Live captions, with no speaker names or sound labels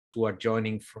who are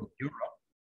joining from Europe.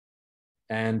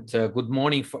 And good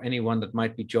morning for anyone that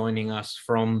might be joining us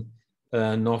from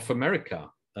North America.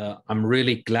 I'm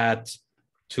really glad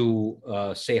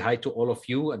to say hi to all of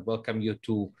you and welcome you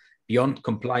to Beyond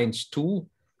Compliance 2,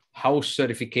 How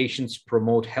Certifications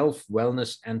Promote Health,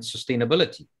 Wellness, and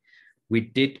Sustainability. We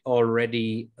did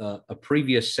already a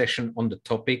previous session on the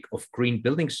topic of green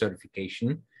building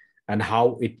certification and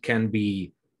how it can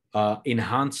be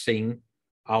enhancing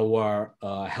our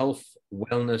health,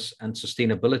 wellness, and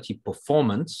sustainability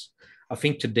performance. I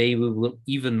think today we will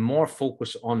even more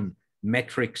focus on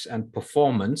metrics and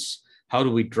performance. How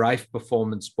do we drive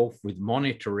performance both with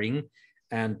monitoring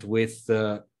and with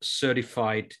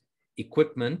certified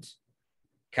equipment,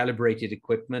 calibrated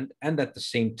equipment, and at the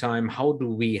same time, how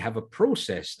do we have a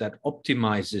process that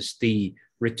optimizes the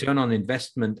return on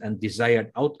investment and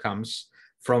desired outcomes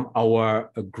from our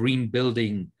green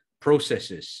building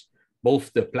processes,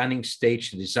 both the planning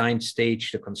stage, the design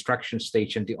stage, the construction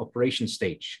stage, and the operation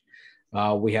stage.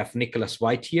 We have Nicholas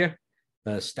White here,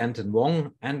 Stanton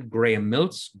Wong, and Graham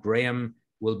Mills. Graham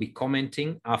will be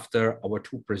commenting after our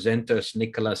two presenters,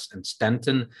 Nicholas and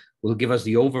Stanton, will give us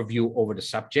the overview over the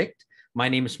subject. My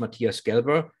name is Matthias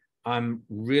Gelber. I'm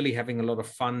really having a lot of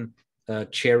fun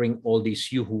chairing all these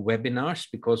uHoo webinars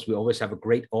because we always have a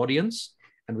great audience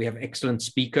and we have excellent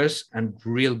speakers and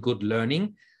real good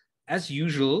learning. As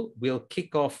usual, we'll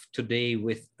kick off today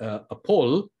with a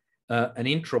poll, an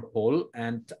intro poll.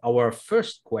 And our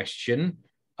first question,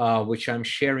 which I'm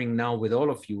sharing now with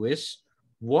all of you is,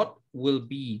 what will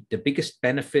be the biggest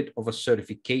benefit of a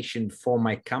certification for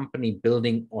my company,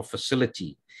 building, or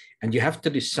facility? And you have to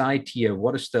decide here,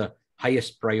 what is the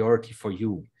highest priority for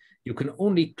you? You can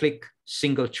only click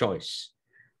single choice.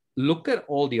 Look at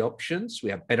all the options. We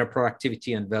have better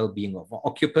productivity and well-being of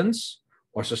occupants,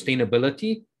 or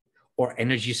sustainability, or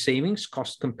energy savings,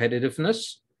 cost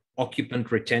competitiveness,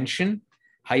 occupant retention,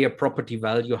 higher property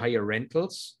value, higher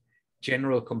rentals,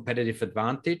 general competitive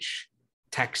advantage,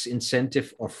 tax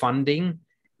incentive or funding,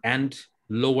 and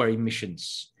lower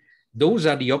emissions. Those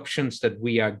are the options that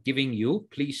we are giving you.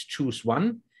 Please choose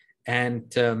one and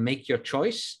make your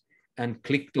choice and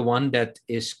click the one that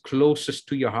is closest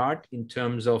to your heart in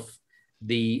terms of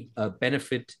the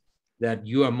benefit that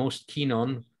you are most keen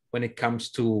on when it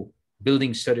comes to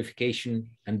building certification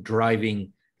and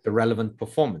driving the relevant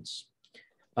performance.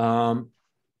 I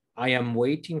am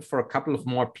waiting for a couple of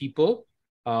more people.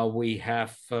 We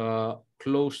have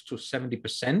close to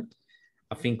 70%.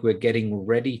 I think we're getting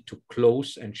ready to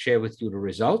close and share with you the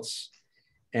results.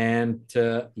 And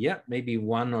yeah, maybe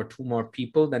one or two more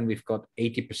people, then we've got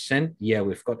 80%. Yeah,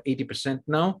 we've got 80%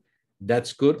 now.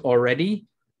 That's good already.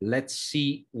 Let's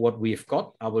see what we've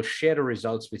got. I will share the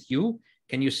results with you.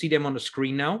 Can you see them on the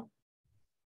screen now?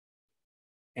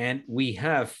 And we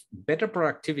have better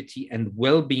productivity and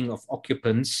well-being of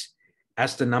occupants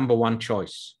as the #1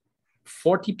 choice.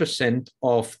 40%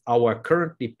 of our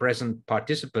currently present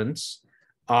participants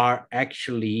are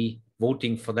actually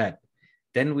voting for that.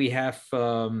 Then we have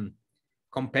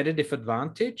competitive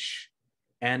advantage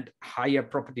and higher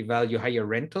property value, higher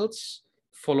rentals,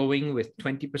 following with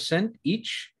 20%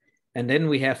 each. And then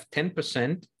we have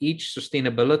 10% each,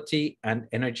 sustainability and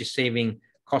energy saving,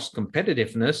 cost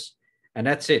competitiveness, and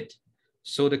that's it.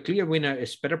 So the clear winner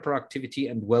is better productivity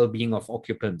and well-being of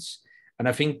occupants. And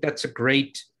I think that's a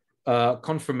great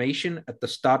confirmation at the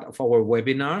start of our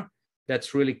webinar.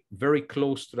 That's really very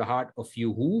close to the heart of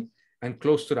uHoo and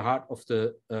close to the heart of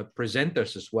the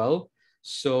presenters as well.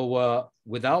 So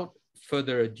without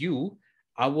further ado,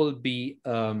 I will be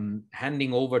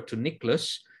handing over to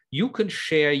Nicholas. You can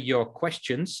share your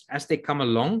questions as they come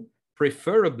along,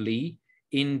 preferably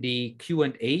in the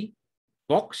Q&A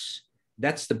box.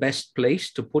 That's the best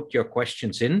place to put your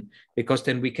questions in, because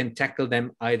then we can tackle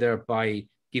them either by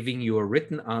giving you a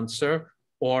written answer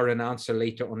or an answer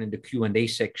later on in the Q&A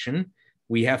section.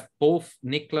 We have both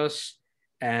Nicholas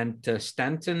and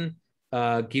Stanton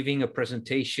giving a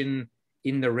presentation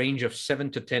in the range of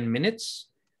 7 to 10 minutes.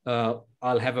 I'll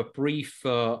have a brief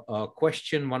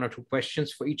question, 1 or 2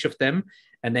 questions for each of them.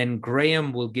 And then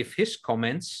Graham will give his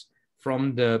comments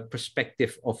from the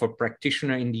perspective of a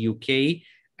practitioner in the UK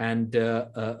and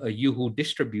a uHoo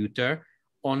distributor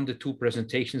on the 2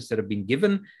 presentations that have been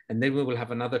given. And then we will have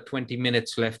another 20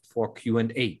 minutes left for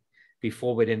Q&A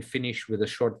before we then finish with a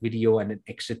short video and an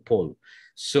exit poll.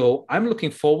 So I'm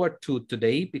looking forward to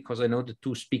today because I know the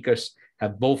 2 speakers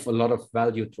have both a lot of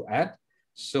value to add.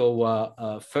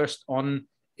 So first on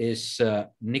is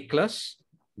Nicholas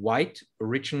White,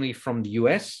 originally from the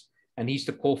US, and he's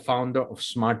the co-founder of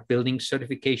Smart Building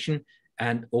Certification.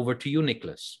 And over to you,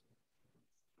 Nicholas.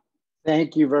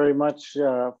 Thank you very much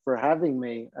for having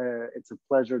me. It's a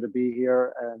pleasure to be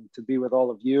here and to be with all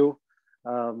of you.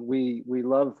 We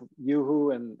love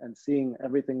uHoo and seeing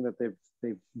everything that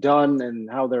they've done and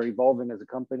how they're evolving as a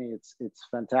company. It's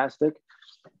fantastic.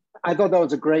 I thought that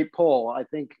was a great poll. I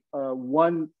think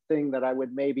one thing that I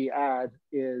would maybe add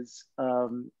is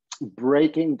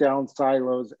breaking down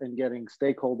silos and getting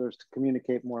stakeholders to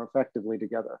communicate more effectively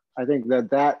together. I think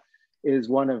that is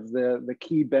one of the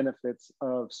key benefits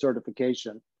of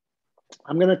certification.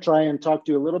 I'm going to try and talk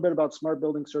to you a little bit about smart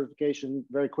building certification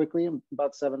very quickly in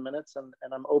about 7 minutes, and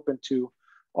I'm open to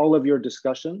all of your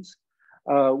discussions.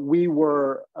 We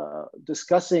were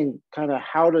discussing kind of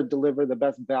how to deliver the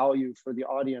best value for the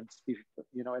audience,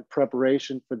 in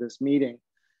preparation for this meeting.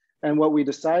 And what we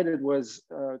decided was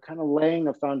kind of laying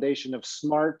a foundation of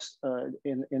smart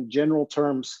in general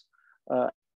terms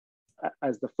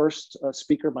as the first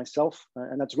speaker myself,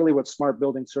 and that's really what smart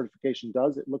building certification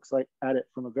does. It looks at it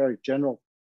from a very general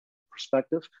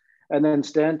perspective. And then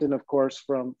Stanton, of course,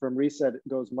 from Reset,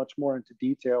 goes much more into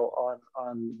detail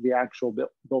on the actual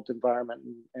built environment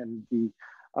and the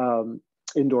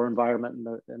indoor environment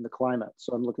and the climate.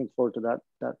 So I'm looking forward to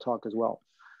that talk as well.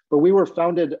 But we were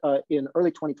founded in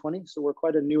early 2020, so we're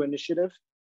quite a new initiative.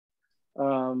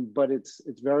 But it's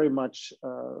very much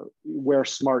where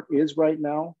smart is right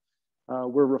now.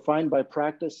 We're refined by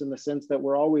practice in the sense that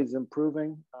we're always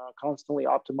improving, constantly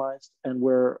optimized, and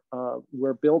we're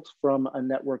built from a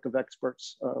network of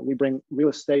experts. We bring real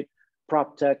estate,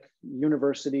 prop tech,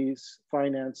 universities,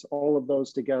 finance, all of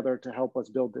those together to help us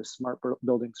build this smart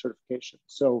building certification.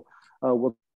 So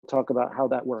we'll talk about how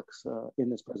that works in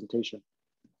this presentation.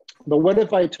 But what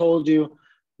if I told you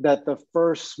that the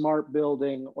first smart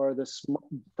building or the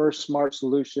first smart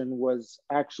solution was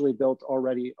actually built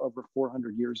already over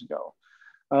 400 years ago?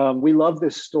 We love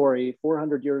this story.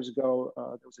 400 years ago,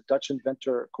 there was a Dutch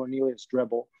inventor, Cornelius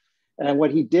Drebbel. And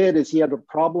what he did is he had a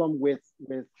problem with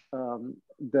a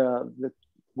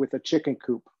chicken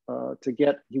coop.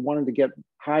 He wanted to get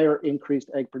higher increased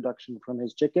egg production from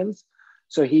his chickens.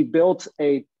 So he built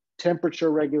a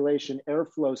temperature regulation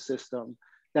airflow system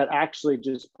that actually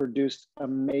just produced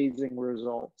amazing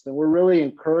results. And we're really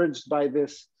encouraged by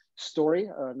this story,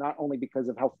 not only because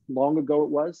of how long ago it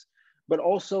was, but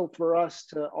also for us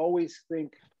to always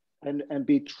think and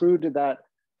be true to that,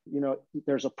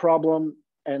 there's a problem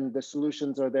and the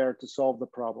solutions are there to solve the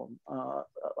problem.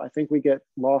 I think we get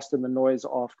lost in the noise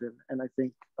often. And I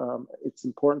think it's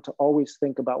important to always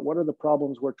think about what are the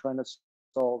problems we're trying to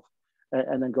solve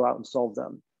and then go out and solve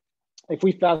them. If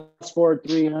we fast forward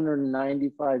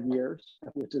 395 years,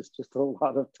 which is just a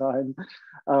lot of time,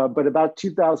 but about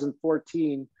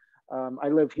 2014, I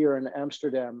live here in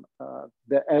Amsterdam.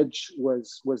 The Edge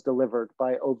was delivered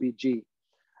by OBG.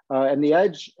 And the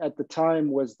Edge at the time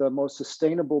was the most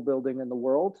sustainable building in the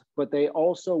world, but they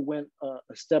also went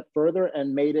a step further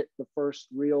and made it the first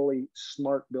really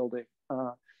smart building.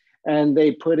 And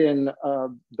they put in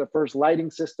the first lighting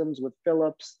systems with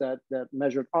Philips that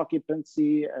measured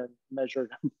occupancy and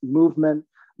measured movement.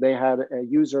 They had a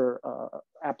user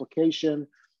application.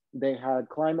 They had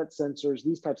climate sensors,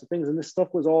 these types of things. And this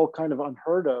stuff was all kind of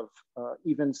unheard of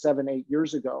even 7-8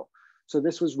 years ago. So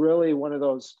this was really one of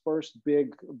those first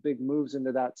big moves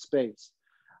into that space.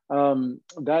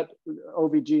 That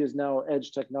OVG is now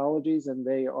Edge Technologies, and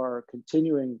they are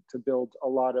continuing to build a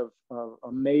lot of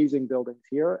amazing buildings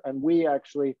here. And we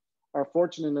actually are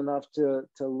fortunate enough to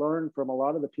learn from a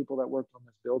lot of the people that worked on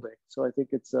this building. So I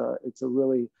think it's a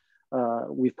really,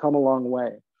 we've come a long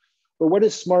way. But what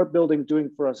is smart building doing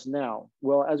for us now?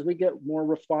 Well, as we get more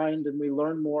refined and we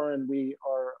learn more and we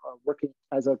are working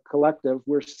as a collective,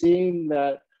 we're seeing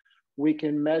that we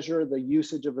can measure the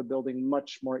usage of a building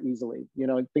much more easily.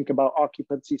 Think about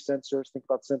occupancy sensors, think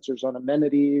about sensors on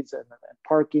amenities and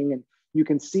parking, and you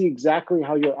can see exactly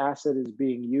how your asset is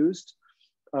being used.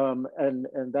 And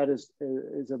that is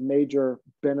a major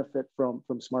benefit from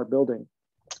smart building.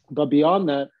 But beyond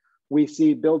that, we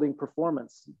see building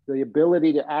performance, the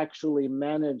ability to actually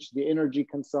manage the energy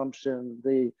consumption,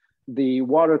 the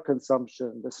water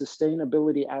consumption, the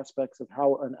sustainability aspects of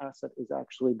how an asset is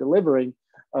actually delivering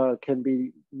can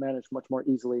be managed much more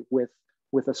easily with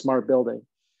a smart building.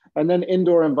 And then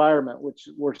indoor environment, which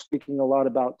we're speaking a lot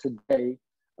about today,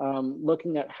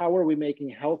 looking at how are we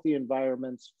making healthy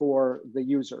environments for the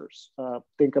users.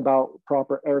 Think about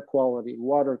proper air quality,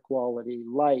 water quality,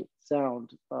 light,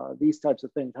 sound, these types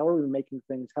of things. How are we making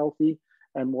things healthy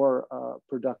and more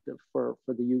productive for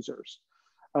the users?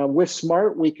 With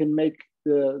smart, we can make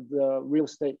the real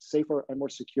estate safer and more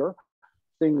secure.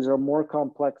 Things are more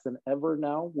complex than ever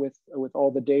now with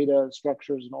all the data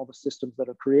structures and all the systems that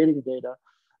are creating data.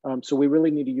 So we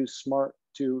really need to use smart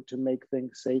to make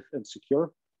things safe and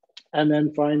secure. And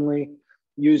then finally,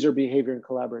 user behavior and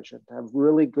collaboration, to have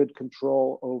really good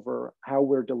control over how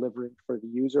we're delivering for the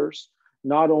users,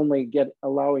 not only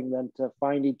allowing them to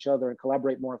find each other and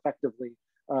collaborate more effectively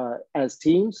as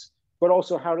teams, but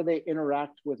also how do they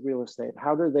interact with real estate?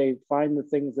 How do they find the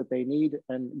things that they need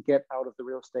and get out of the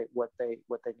real estate what they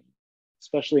need?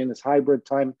 Especially in this hybrid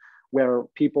time where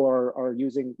people are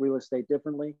using real estate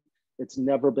differently, it's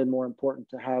never been more important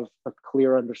to have a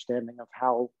clear understanding of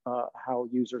how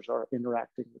users are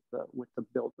interacting with the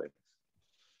buildings.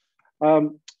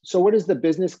 So what is the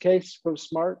business case for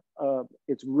smart?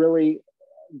 It's really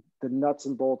the nuts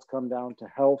and bolts come down to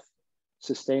health,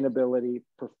 sustainability,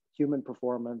 human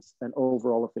performance, and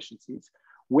overall efficiencies.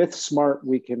 With smart,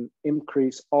 we can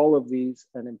increase all of these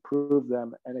and improve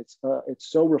them. And it's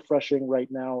so refreshing right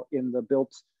now in the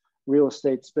built real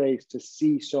estate space to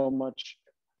see so much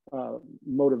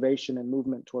motivation and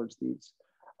movement towards these.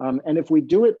 And if we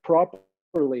do it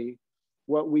properly,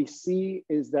 what we see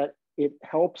is that it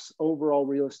helps overall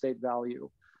real estate value.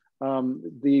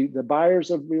 The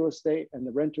buyers of real estate and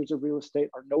the renters of real estate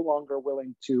are no longer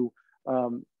willing to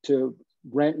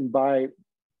rent and buy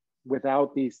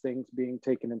without these things being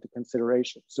taken into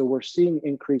consideration. So we're seeing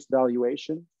increased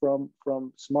valuation from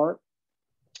smart.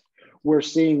 We're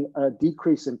seeing a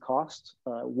decrease in cost.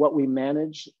 What we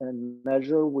manage and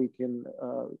measure, we can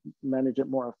manage it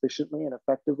more efficiently and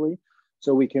effectively,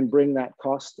 so we can bring that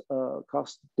cost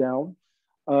down.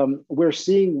 We're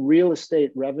seeing real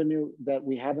estate revenue that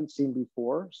we haven't seen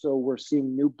before. So we're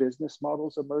seeing new business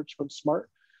models emerge from smart.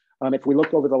 If we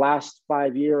look over the last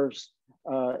 5 years,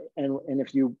 and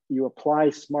if you apply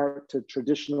smart to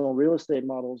traditional real estate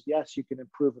models, yes, you can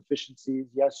improve efficiencies.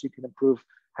 Yes, you can improve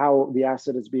how the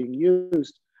asset is being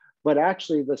used. But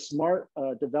actually the smart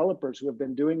developers who have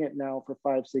been doing it now for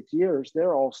 5, 6 years,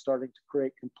 they're all starting to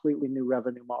create completely new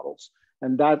revenue models.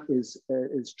 And that is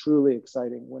truly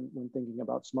exciting when thinking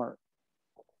about smart.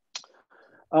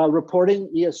 Reporting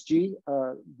ESG,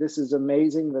 this is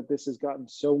amazing that this has gotten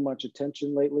so much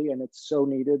attention lately, and it's so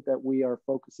needed that we are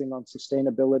focusing on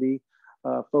sustainability,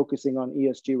 focusing on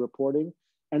ESG reporting.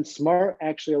 And smart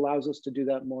actually allows us to do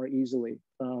that more easily.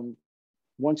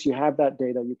 Once you have that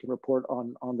data, you can report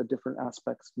on the different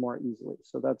aspects more easily.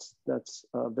 So that's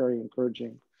very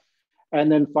encouraging.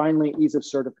 And then finally, ease of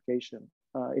certification.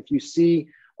 If you see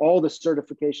all the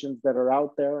certifications that are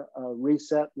out there,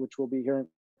 Reset, which we'll be hearing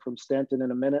from Stanton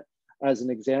in a minute, as an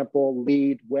example,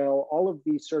 LEED, WELL, all of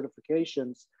these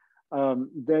certifications,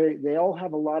 they all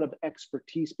have a lot of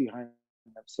expertise behind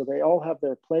them. So they all have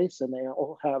their place, and they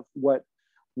all have what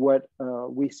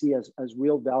we see as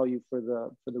real value for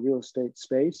the real estate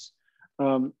space.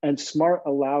 And smart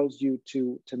allows you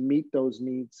to meet those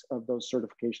needs of those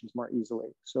certifications more easily.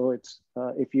 So it's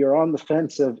if you're on the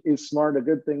fence of is smart a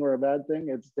good thing or a bad thing,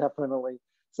 it's definitely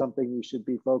something you should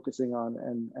be focusing on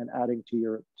and adding to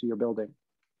your building.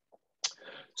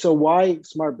 So why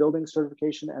smart building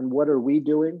certification, and what are we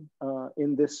doing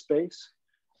in this space?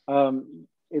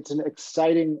 It's an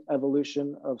exciting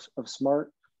evolution of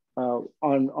smart.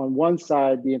 On one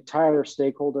side, the entire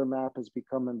stakeholder map has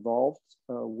become involved,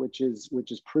 which is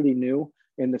pretty new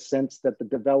in the sense that the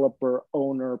developer,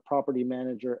 owner, property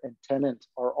manager, and tenant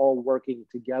are all working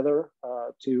together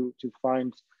to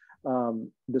find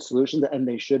the solution, and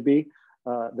they should be.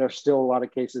 There's still a lot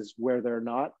of cases where they're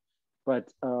not,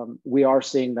 but we are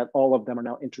seeing that all of them are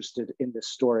now interested in this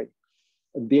story.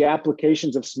 The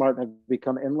applications of smart have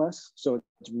become endless, so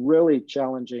it's really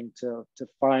challenging to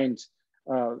find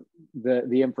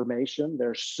the information.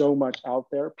 There's so much out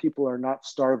there. People are not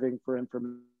starving for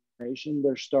information,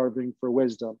 they're starving for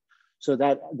wisdom. So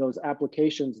that those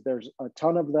applications, there's a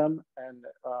ton of them, and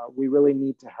we really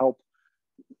need to help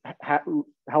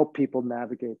people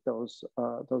navigate those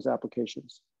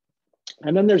applications.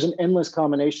 And then there's an endless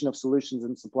combination of solutions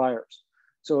and suppliers.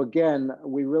 So again,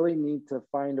 we really need to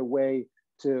find a way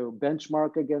to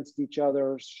benchmark against each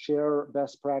other, share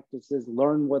best practices,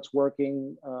 learn what's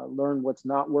working, learn what's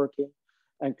not working,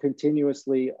 and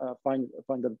continuously find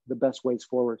the best ways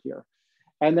forward here.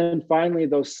 And then finally,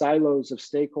 those silos of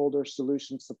stakeholders,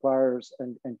 solutions, suppliers,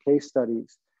 and case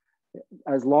studies.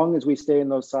 As long as we stay in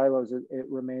those silos, it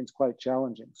remains quite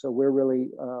challenging. So we're really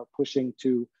pushing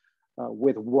to,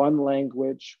 with one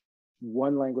language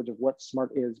of what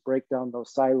smart is, break down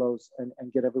those silos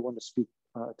and get everyone to speak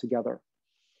together.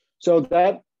 So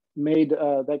that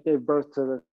gave birth to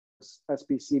the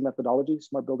SBC methodology,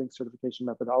 Smart Building Certification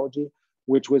Methodology,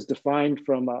 which was defined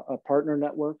from a partner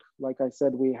network. Like I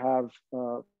said, we have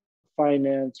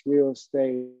finance, real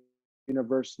estate,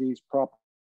 universities, property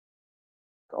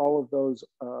all of those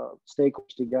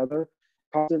stakeholders together,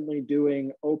 constantly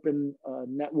doing open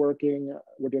networking.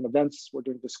 We're doing events, we're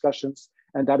doing discussions,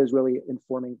 and that is really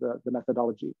informing the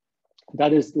methodology.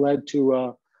 That has led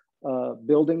to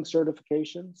building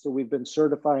certification. So we've been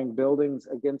certifying buildings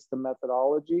against the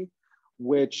methodology,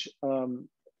 which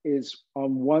is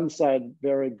on one side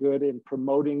very good in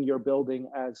promoting your building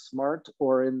as smart,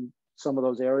 or in some of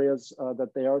those areas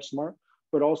that they are smart,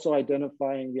 but also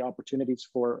identifying the opportunities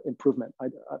for improvement,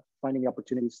 finding the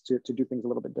opportunities to do things a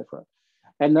little bit different.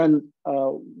 And then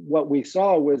what we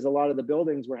saw was a lot of the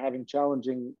buildings were having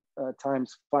challenging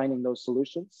times finding those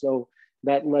solutions. So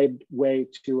that led way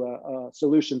to a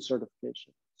solution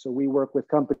certification. So we work with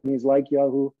companies like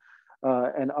uHoo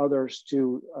and others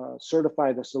to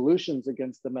certify the solutions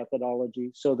against the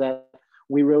methodology, so that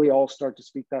we really all start to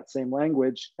speak that same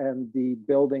language, and the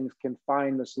buildings can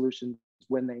find the solutions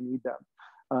when they need them.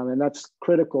 And that's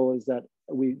critical, is that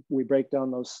we break down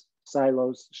those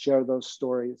silos, share those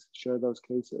stories, share those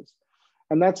cases.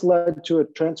 And that's led to a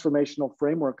transformational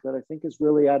framework that I think is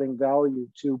really adding value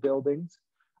to buildings,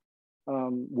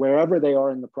 wherever they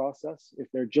are in the process, if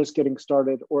they're just getting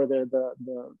started or they're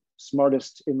the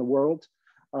smartest in the world,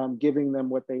 giving them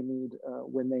what they need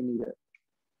when they need it.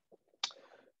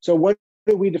 So what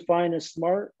do we define as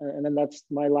smart? And then that's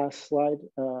my last slide.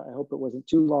 I hope it wasn't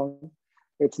too long.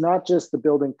 It's not just the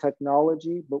building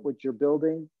technology, but what your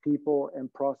building, people,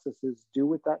 and processes do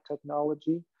with that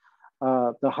technology.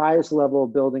 The highest level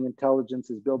of building intelligence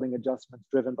is building adjustments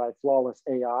driven by flawless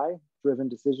AI-driven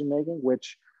decision-making,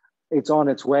 which it's on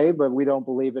its way, but we don't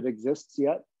believe it exists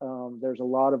yet. There's a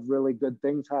lot of really good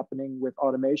things happening with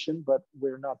automation, but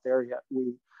we're not there yet.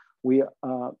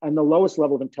 And the lowest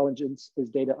level of intelligence is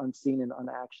data unseen and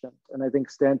unactioned. And I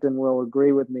think Stanton will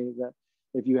agree with me that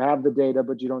if you have the data,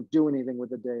 but you don't do anything with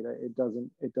the data, it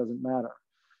doesn't matter.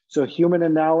 So human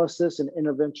analysis and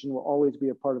intervention will always be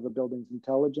a part of a building's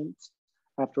intelligence.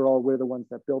 After all, we're the ones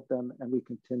that built them, and we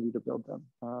continue to build them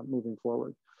moving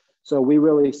forward. So we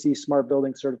really see smart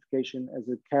building certification as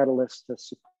a catalyst to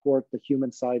support the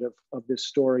human side of this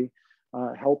story,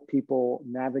 help people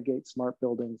navigate smart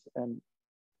buildings, and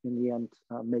in the end,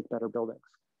 make better buildings.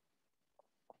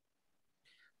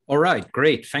 All right,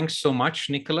 great. Thanks so much,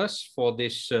 Nicholas, for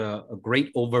this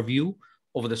great overview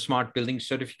of the smart building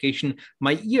certification.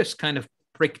 My ears kind of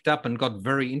pricked up and got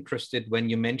very interested when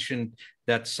you mentioned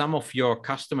that some of your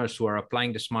customers who are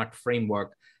applying the smart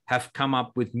framework have come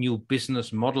up with new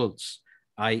business models.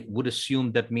 I would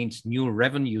assume that means new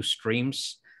revenue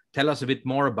streams. Tell us a bit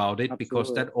more about it. Absolutely.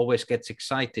 Because that always gets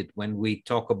excited when we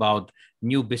talk about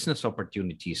new business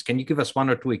opportunities. Can you give us one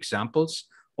or two examples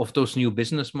of those new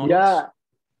business models? Yeah,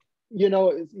 you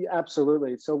know,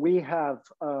 absolutely. So we have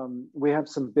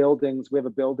some buildings. We have a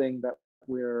building that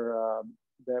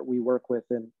we work with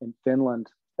in Finland,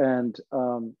 and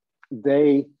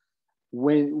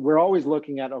we're always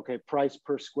looking at, okay, price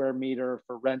per square meter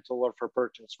for rental or for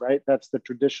purchase, right? That's the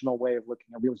traditional way of looking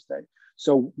at real estate.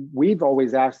 So we've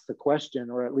always asked the question,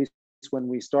 or at least when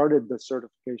we started the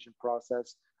certification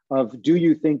process, of do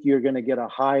you think you're going to get a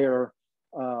higher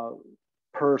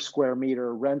per square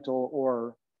meter rental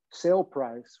or sale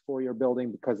price for your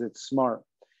building because it's smart?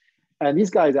 And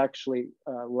these guys actually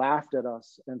laughed at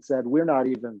us and said, we're not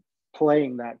even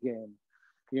playing that game.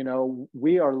 You know,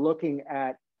 we are looking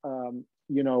at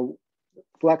you know,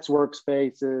 flex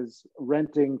workspaces,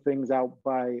 renting things out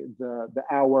by the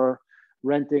hour,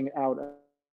 renting out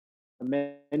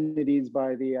amenities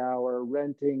by the hour,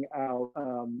 renting out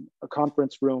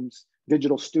conference rooms,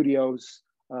 digital studios,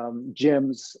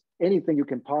 gyms, anything you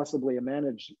can possibly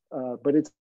manage. But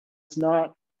it's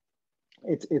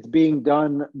being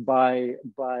done by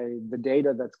the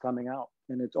data that's coming out,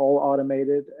 and it's all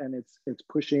automated, and it's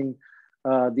pushing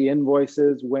the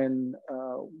invoices when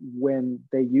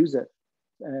they use it,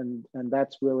 and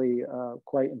that's really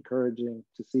quite encouraging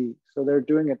to see. So they're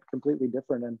doing it completely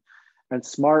different, and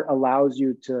smart allows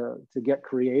you to get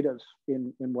creative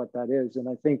in what that is. And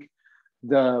I think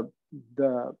the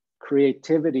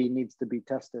creativity needs to be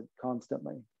tested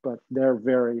constantly, but they're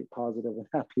very positive and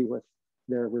happy with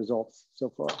their results so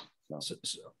far.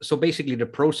 So basically the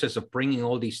process of bringing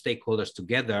all these stakeholders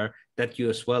together that you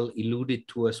as well alluded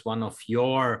to as one of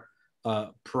your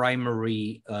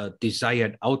primary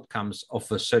desired outcomes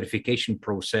of a certification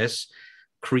process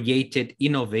created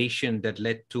innovation that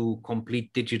led to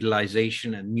complete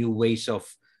digitalization and new ways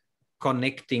of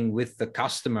connecting with the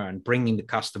customer and bringing the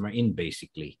customer in,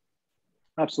 basically.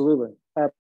 Absolutely.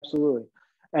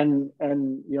 And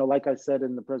you know, like I said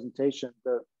in the presentation,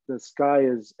 the sky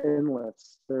is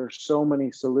endless. There's so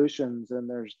many solutions, and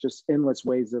there's just endless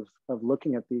ways of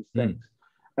looking at these things.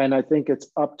 And I think it's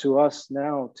up to us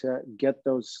now to get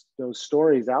those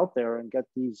stories out there and get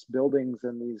these buildings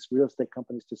and these real estate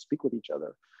companies to speak with each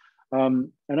other.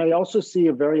 And I also see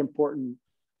a very important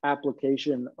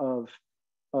application of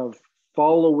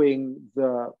following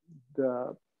the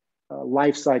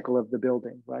life cycle of the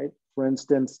building, right? For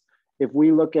instance, if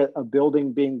we look at a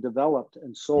building being developed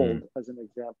and sold as an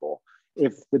example,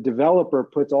 if the developer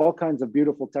puts all kinds of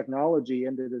beautiful technology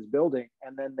into this building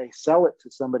and then they sell it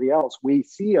to somebody else, we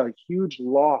see a huge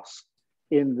loss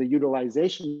in the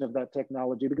utilization of that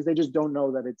technology because they just don't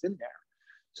know that it's in there.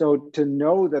 So to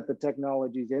know that the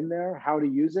technology is in there, how to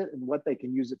use it and what they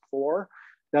can use it for,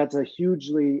 that's a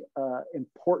hugely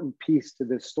important piece to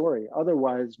this story.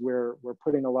 Otherwise, we're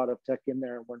putting a lot of tech in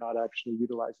there and we're not actually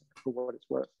utilizing it for what it's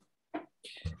worth.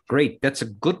 Great. That's a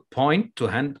good point to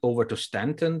hand over to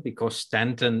Stanton, because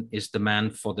Stanton is the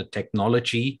man for the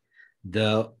technology,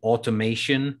 the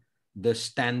automation, the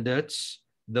standards,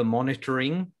 the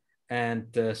monitoring. And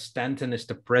Stanton is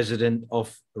the president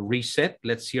of Reset.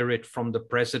 Let's hear it from the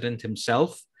president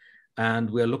himself. And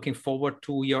we're looking forward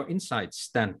to your insights,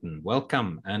 Stanton.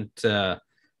 Welcome. And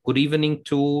good evening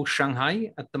to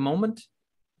Shanghai at the moment.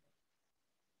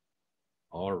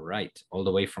 All right. All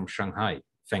the way from Shanghai.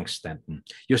 Thanks, Stanton.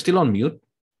 You're still on mute.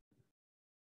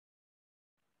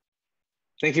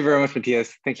 Thank you very much,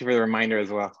 Matthias. Thank you for the reminder as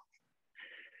well.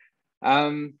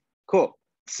 Cool.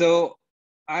 So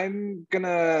I'm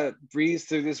gonna breeze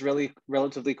through this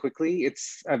relatively quickly.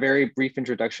 It's a very brief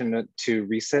introduction to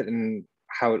Reset and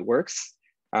how it works.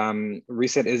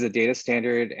 Reset is a data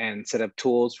standard and set up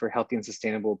tools for healthy and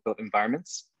sustainable built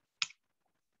environments.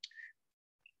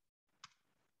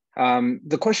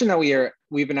 The question that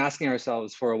we've been asking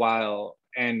ourselves for a while,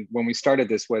 and when we started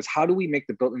this, was how do we make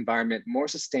the built environment more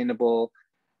sustainable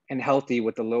and healthy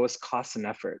with the lowest cost and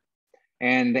effort?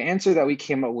 And the answer that we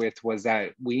came up with was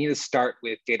that we need to start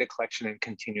with data collection and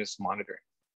continuous monitoring.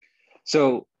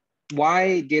 So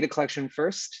why data collection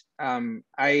first? I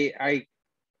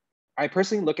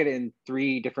personally look at it in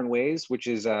 3 different ways, which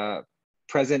is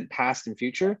present, past, and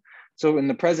future. So in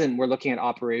the present, we're looking at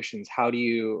operations. How do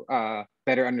you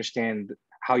better understand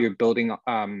how your building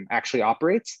actually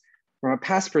operates? From a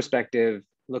past perspective,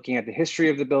 looking at the history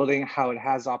of the building, how it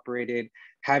has operated,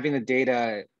 having the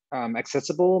data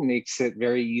accessible makes it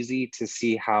very easy to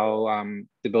see how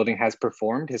the building has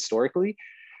performed historically.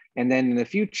 And then in the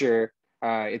future,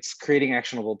 it's creating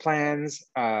actionable plans,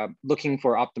 looking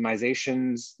for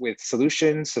optimizations with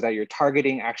solutions so that you're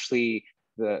targeting actually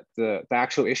the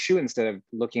actual issue instead of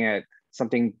looking at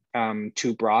something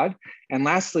too broad. And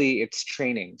lastly, it's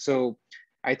training. So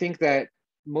I think that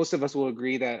most of us will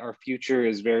agree that our future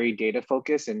is very data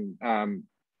focused, and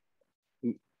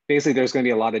basically there's going to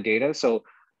be a lot of data. So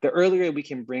the earlier we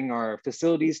can bring our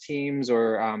facilities teams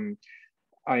or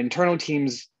our internal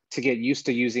teams to get used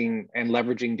to using and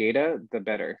leveraging data, the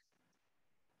better.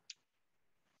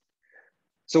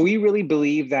 So we really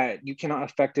believe that you cannot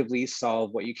effectively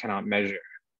solve what you cannot measure.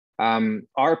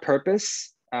 Our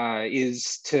purpose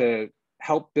is to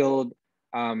help build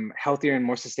healthier and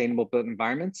more sustainable built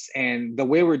environments. And the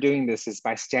way we're doing this is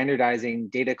by standardizing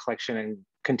data collection and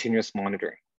continuous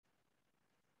monitoring.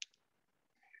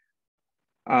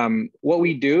 What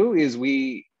we do is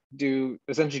we do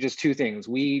essentially just 2 things.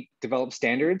 We develop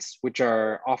standards, which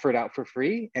are offered out for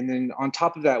free. And then on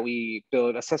top of that, we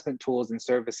build assessment tools and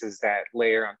services that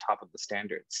layer on top of the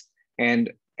standards. And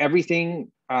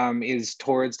everything is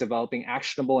towards developing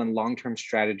actionable and long-term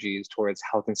strategies towards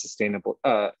health and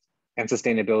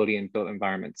sustainability in built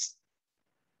environments.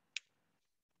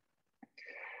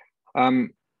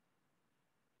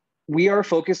 We are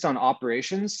focused on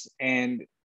operations, and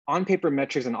on-paper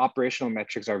metrics and operational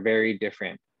metrics are very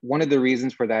different. One of the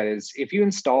reasons for that is if you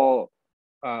install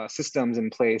systems in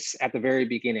place at the very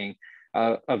beginning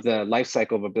of the life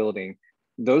cycle of a building,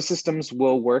 those systems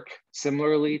will work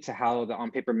similarly to how the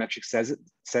on-paper metric says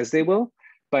they will,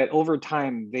 but over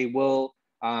time they will,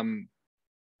 the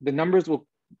numbers will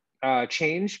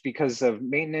change because of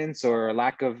maintenance or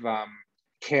lack of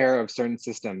care of certain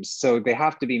systems. So they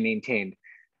have to be maintained.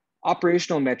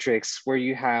 Operational metrics, where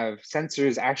you have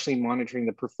sensors actually monitoring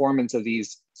the performance of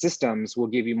these systems, will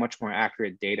give you much more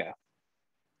accurate data.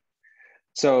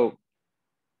 So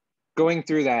going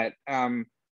through that,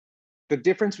 the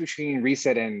difference between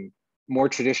Reset and more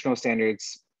traditional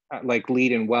standards like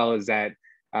LEED and WELL is that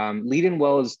LEED and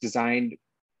WELL is designed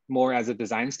more as a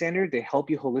design standard. They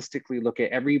help you holistically look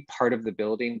at every part of the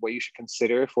building, what you should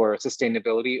consider for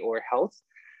sustainability or health.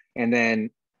 And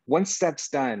then once that's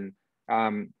done,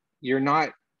 you're not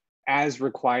as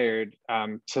required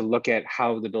to look at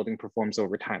how the building performs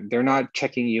over time. They're not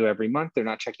checking you every month. They're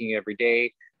not checking you every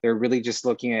day. They're really just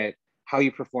looking at how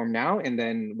you perform now and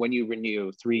then when you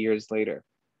renew 3 years later.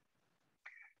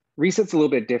 Reset's a little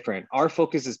bit different. Our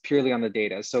focus is purely on the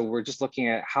data. So we're just looking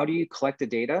at how do you collect the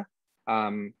data?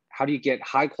 How do you get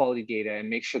high quality data and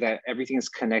make sure that everything is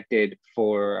connected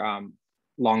for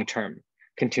long-term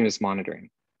continuous monitoring?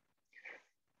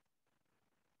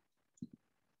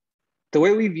 The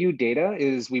way we view data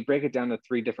is we break it down to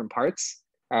 3 different parts.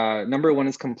 Number 1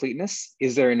 is completeness.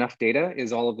 Is there enough data?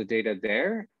 Is all of the data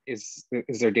there? Is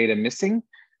there data missing?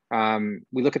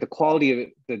 We look at the quality of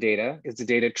the data. Is the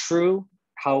data true?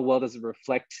 How well does it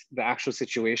reflect the actual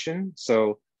situation?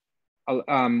 So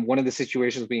one of the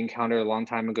situations we encountered a long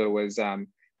time ago was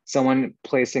someone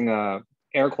placing a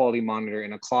air quality monitor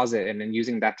in a closet and then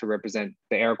using that to represent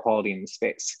the air quality in the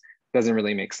space. Doesn't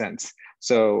really make sense.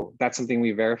 So that's something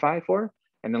we verify for.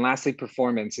 And then lastly,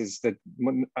 performance is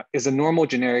a normal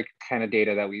generic kind of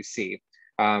data that we see,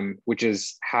 which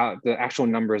is how the actual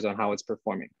numbers on how it's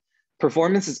performing.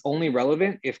 Performance is only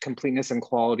relevant if completeness and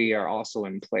quality are also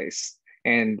in place.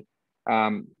 And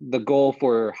the goal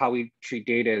for how we treat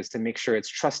data is to make sure it's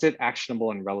trusted,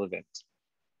 actionable, and relevant.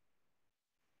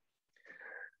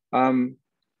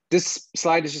 This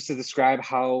slide is just to describe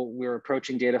how we're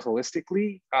approaching data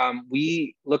holistically.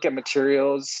 We look at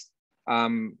materials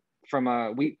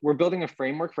we're building a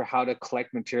framework for how to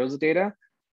collect materials data.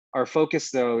 Our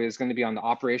focus though is going to be on the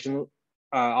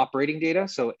operating data.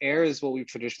 So air is what we've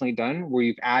traditionally done, where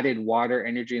you've added water,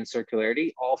 energy, and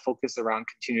circularity, all focused around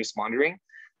continuous monitoring.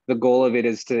 The goal of it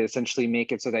is to essentially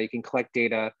make it so that you can collect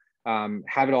data,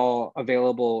 have it all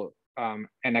available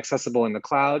and accessible in the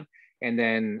cloud, and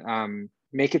then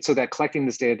make it so that collecting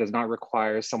this data does not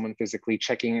require someone physically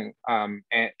checking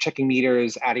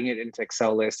meters, adding it into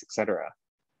Excel lists, etc.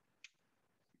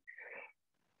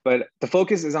 But the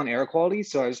focus is on air quality,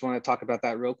 so I just want to talk about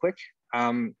that real quick.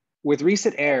 With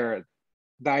Reset Air,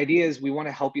 the idea is we want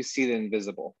to help you see the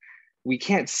invisible. We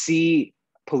can't see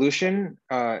pollution,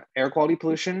 air quality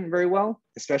pollution very well,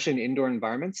 especially in indoor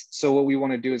environments. So what we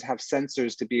want to do is have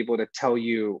sensors to be able to tell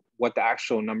you what the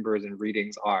actual numbers and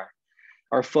readings are.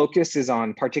 Our focus is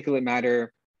on particulate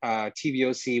matter,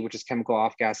 TVOC, which is chemical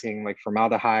off-gassing like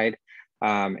formaldehyde,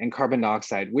 and carbon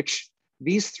dioxide, which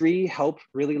these 3 help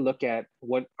really look at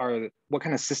what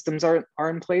kind of systems are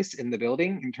in place in the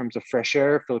building in terms of fresh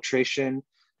air, filtration,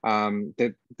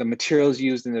 the materials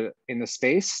used in the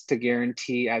space to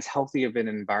guarantee as healthy of an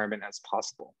environment as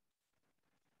possible.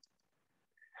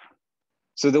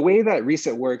 So the way that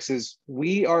Reset works is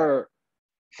we are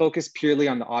focused purely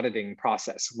on the auditing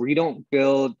process. We don't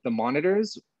build the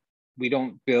monitors. We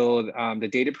don't build the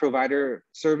data provider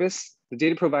service. The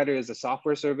data provider is a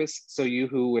software service. So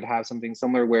uHoo would have something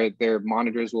similar where their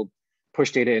monitors will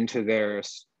push data into their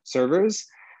servers.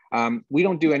 We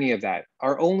don't do any of that.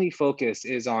 Our only focus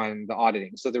is on the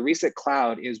auditing. So the Reset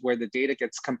Cloud is where the data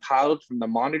gets compiled from the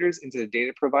monitors into the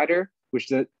data provider, which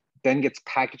then gets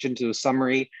packaged into a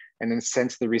summary and then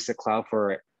sent to the Reset Cloud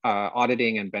for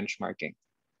auditing and benchmarking.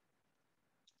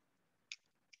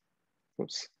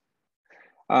 Oops.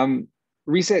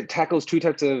 Reset tackles 2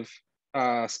 types of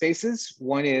spaces.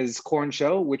 One is core and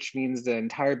show, which means the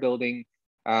entire building.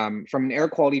 From an air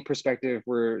quality perspective,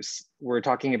 we're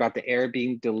talking about the air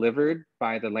being delivered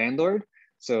by the landlord.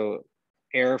 So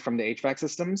air from the HVAC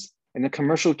systems, and the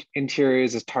commercial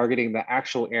interiors is targeting the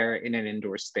actual air in an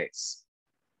indoor space.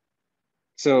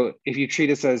 So if you treat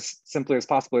this as simply as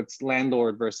possible, it's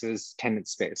landlord versus tenant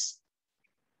space.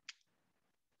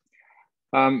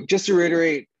 Just to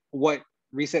reiterate what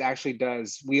Reset actually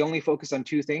does, we only focus on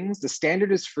 2 things. The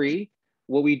standard is free.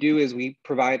 What we do is we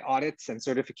provide audits and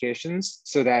certifications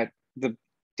so that the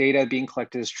data being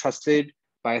collected is trusted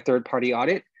by a third-party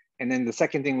audit. And then the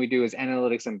second thing we do is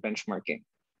analytics and benchmarking.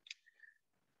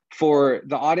 For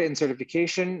the audit and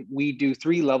certification, we do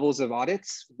 3 levels of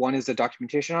audits. One is the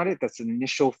documentation audit. That's the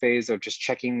initial phase of just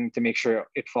checking to make sure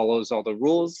it follows all the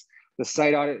rules. The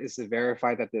site audit is to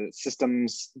verify that the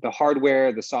systems, the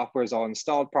hardware, the software is all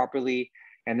installed properly.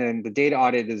 And then the data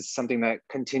audit is something that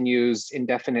continues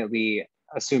indefinitely,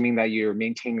 assuming that you're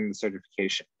maintaining the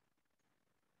certification.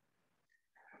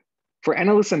 For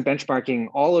analysis and benchmarking,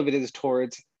 all of it is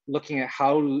towards looking at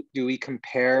how do we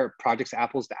compare projects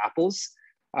apples to apples.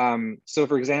 So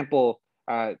for example,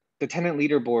 the tenant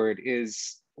leaderboard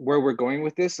is where we're going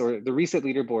with this, or the Reset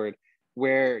leaderboard,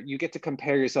 where you get to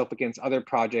compare yourself against other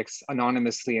projects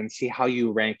anonymously and see how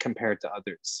you rank compared to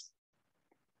others.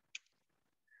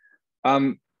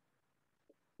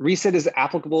 Reset is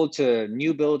applicable to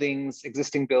new buildings,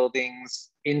 existing buildings,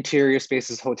 interior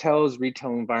spaces, hotels, retail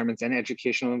environments, and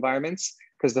educational environments,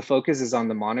 because the focus is on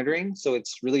the monitoring. So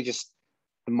it's really just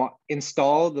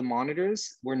install the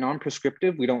monitors. We're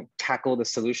non-prescriptive. We don't tackle the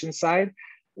solution side.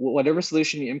 Whatever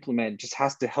solution you implement just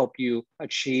has to help you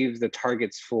achieve the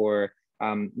targets for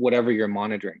whatever you're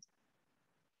monitoring.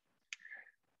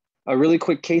 A really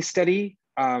quick case study,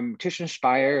 Tisch and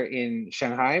Speyer in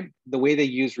Shanghai, the way they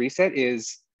use Reset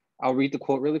is, I'll read the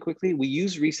quote really quickly. We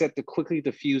use Reset to quickly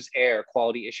diffuse air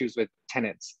quality issues with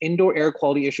tenants. Indoor air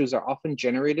quality issues are often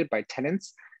generated by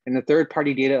tenants, and the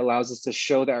third-party data allows us to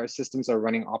show that our systems are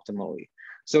running optimally.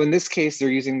 So in this case, they're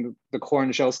using the core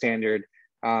and shell standard,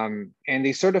 and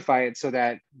they certify it so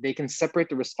that they can separate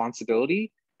the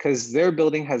responsibility, because their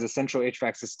building has a central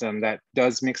HVAC system that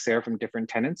does mix air from different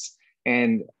tenants,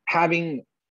 and having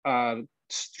a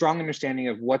strong understanding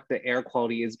of what the air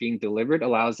quality is being delivered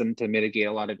allows them to mitigate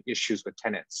a lot of issues with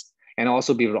tenants and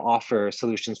also be able to offer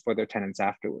solutions for their tenants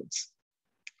afterwards.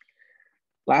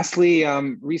 Lastly,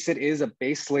 Reset is a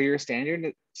base layer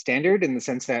standard in the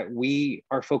sense that we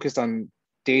are focused on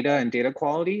data and data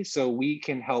quality, so we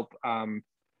can help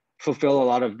fulfill a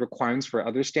lot of requirements for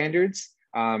other standards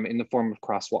in the form of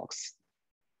crosswalks.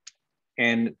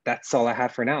 And that's all I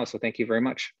have for now, so thank you very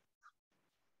much.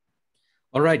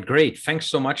 All right, great. Thanks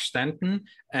so much, Stanton.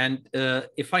 And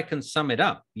if I can sum it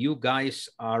up, you guys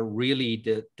are really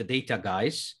the data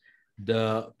guys,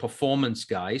 the performance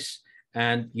guys,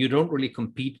 and you don't really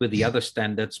compete with the other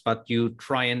standards, but you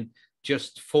try and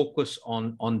just focus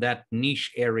on that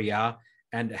niche area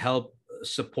and help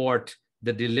support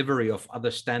the delivery of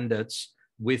other standards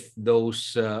with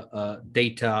those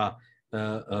data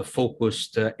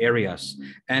focused areas.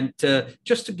 And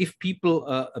just to give people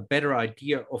a better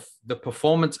idea of the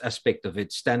performance aspect of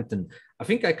it, Stanton, I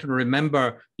think I can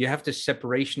remember you have this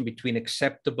separation between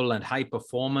acceptable and high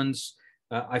performance.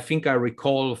 I think I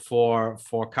recall for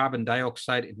carbon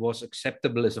dioxide, it was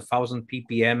acceptable as 1000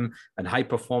 ppm and high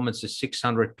performance is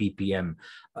 600 ppm.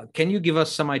 Can you give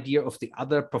us some idea of the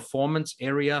other performance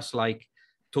areas like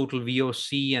total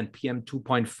VOC and PM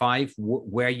 2.5,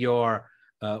 where your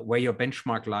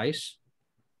benchmark lies?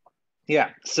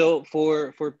 Yeah, so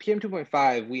for PM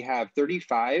 2.5, we have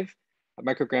 35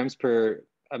 micrograms per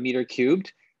meter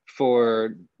cubed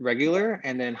for regular,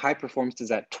 and then high performance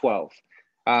is at 12.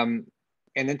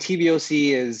 And then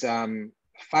TVOC is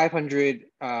 500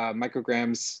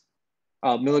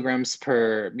 milligrams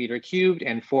per meter cubed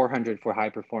and 400 for high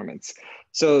performance.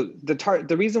 So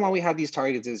the reason why we have these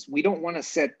targets is we don't want to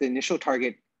set the initial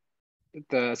target,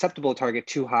 the acceptable target,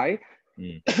 too high,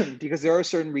 because there are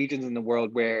certain regions in the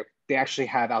world where they actually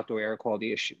have outdoor air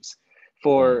quality issues.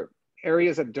 For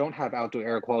areas that don't have outdoor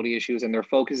air quality issues and their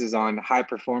focus is on high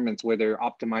performance where they're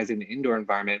optimizing the indoor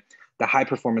environment, the high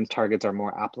performance targets are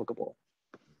more applicable.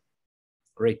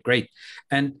 Great, great.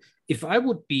 And if I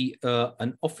would be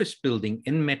an office building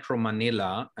in Metro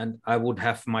Manila and I would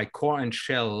have my core and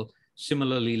shell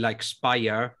similarly like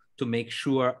Speyer to make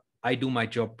sure I do my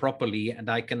job properly and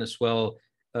I can as well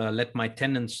let my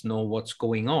tenants know what's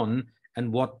going on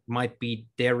and what might be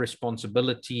their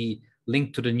responsibility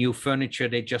linked to the new furniture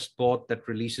they just bought that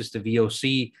releases the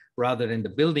VOC rather than the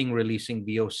building releasing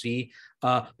VOC.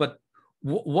 But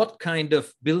what kind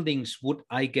of buildings would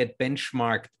I get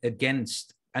benchmarked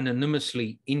against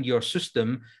anonymously in your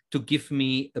system to give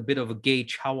me a bit of a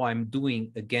gauge how I'm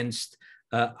doing against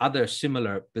other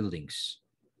similar buildings?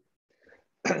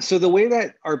 So the way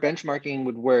that our benchmarking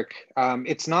would work,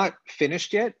 it's not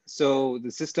finished yet. So the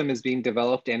system is being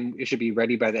developed and it should be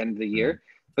ready by the end of the year.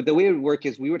 But the way it would work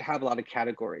is we would have a lot of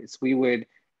categories. We would,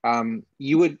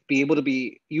 you would be able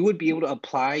to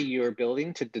apply your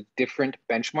building to the different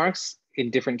benchmarks in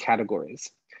different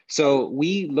categories. So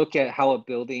we look at how a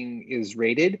building is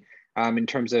rated in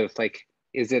terms of like,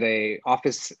 is it a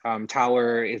office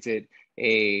tower? Is it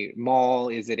a mall?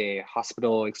 Is it a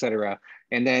hospital, et cetera?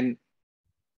 And then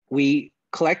we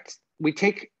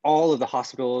take all of the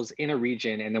hospitals in a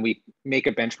region and then we make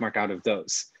a benchmark out of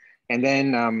those. And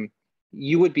then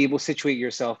you would be able to situate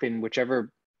yourself in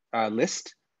whichever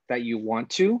list that you want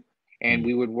to, and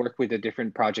we would work with the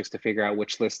different projects to figure out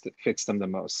which list fits them the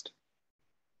most.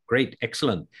 Great,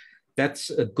 excellent.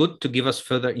 That's good to give us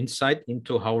further insight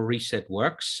into how Reset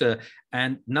works.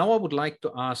 And now I would like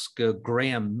to ask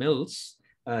Graham Mills.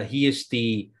 He is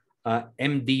the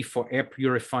MD for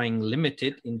Airprofiling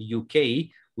Limited in the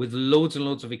UK with loads and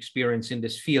loads of experience in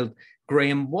this field.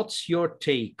 Graham, what's your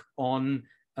take on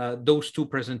those two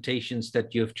presentations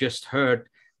that you've just heard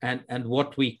and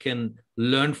what we can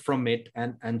learn from it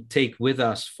and take with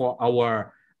us for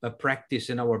our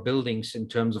practice in our buildings in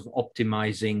terms of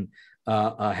optimizing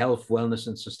health, wellness,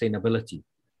 and sustainability?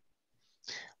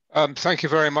 Thank you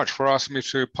very much for asking me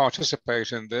to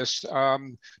participate in this.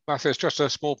 Matthias, just a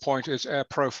small point, is air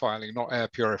profiling, not air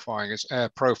purifying, it's Air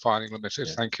Profiling Limited.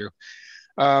 Yeah. Thank you.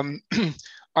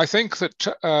 I think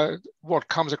that what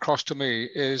comes across to me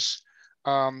is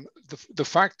the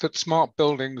fact that smart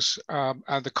buildings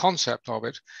and the concept of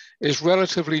it is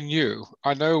relatively new.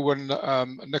 I know when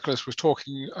Nicholas was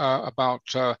talking about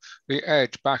the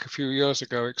edge back a few years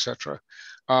ago, etc.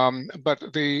 But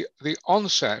the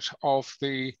onset of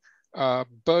the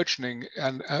burgeoning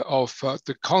and of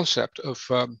the concept of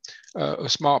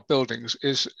smart buildings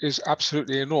is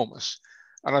absolutely enormous.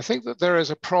 And I think that there is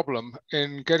a problem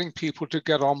in getting people to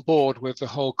get on board with the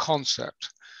whole concept.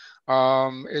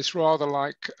 It's rather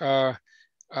like,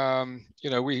 you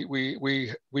know,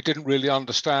 we didn't really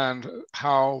understand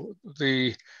how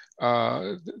the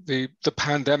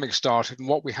pandemic started and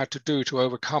what we had to do to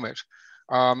overcome it.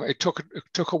 It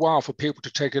took a while for people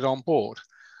to take it on board.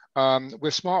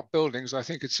 With smart buildings, I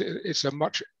think it's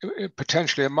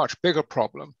potentially a much bigger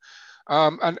problem.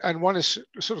 And one is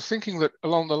sort of thinking that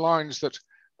along the lines that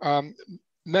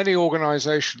many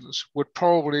organizations would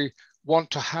probably want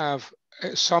to have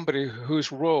somebody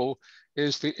whose role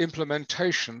is the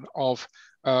implementation of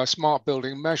smart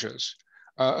building measures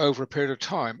over a period of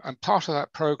time. And part of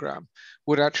that program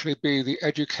would actually be the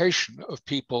education of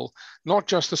people, not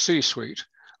just the C-suite,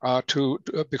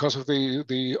 because of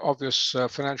the obvious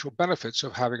financial benefits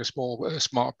of having a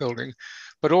smart building,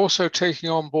 but also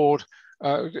taking on board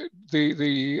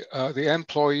the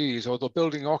employees or the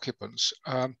building occupants.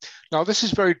 Now, this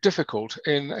is very difficult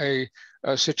in a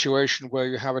situation where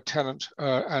you have a tenant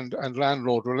and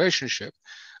landlord relationship,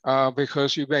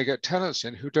 because you may get tenants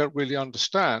in who don't really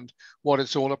understand what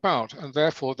it's all about, and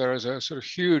therefore there is a sort of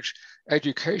huge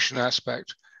education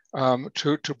aspect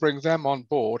to bring them on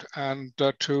board and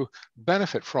to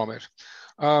benefit from it.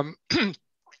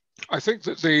 I think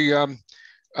that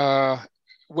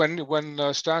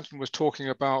when Stanton was talking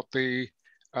about the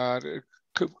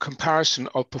comparison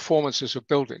of performances of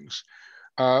buildings,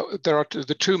 there are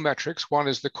the two metrics. One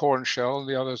is the core and shell, and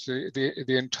the other is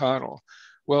the internal.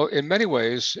 Well, in many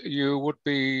ways, you would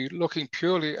be looking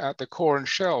purely at the core and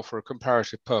shell for a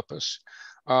comparative purpose,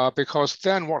 because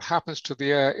then what happens to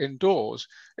the air indoors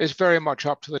is very much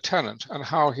up to the tenant and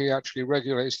how he actually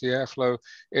regulates the airflow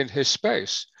in his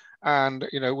space. And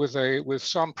you know, with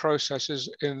some processes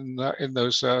in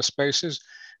those spaces,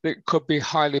 it could be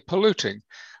highly polluting.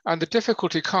 And the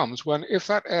difficulty comes when, if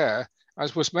that air,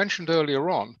 as was mentioned earlier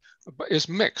on, is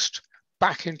mixed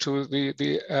back into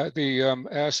the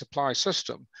air supply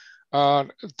system,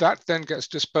 that then gets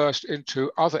dispersed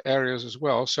into other areas as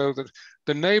well, so that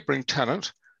the neighboring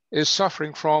tenant is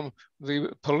suffering from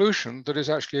the pollution that is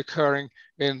actually occurring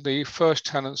in the first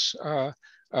tenant's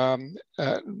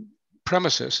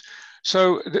premises.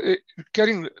 So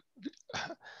getting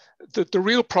the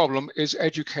real problem is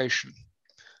education,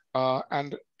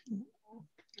 and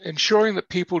ensuring that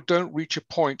people don't reach a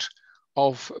point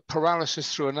of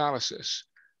paralysis through analysis,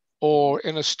 or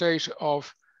in a state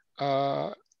of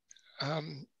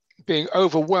being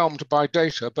overwhelmed by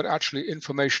data, but actually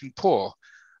information poor.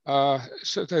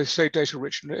 So they say data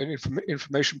rich and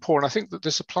information poor, and I think that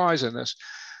this applies in this.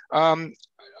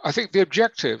 I think the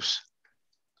objectives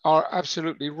are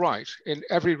absolutely right in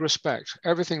every respect.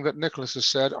 Everything that Nicholas has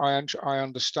said, I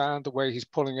understand the way he's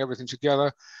pulling everything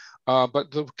together. But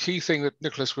the key thing that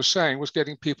Nicholas was saying was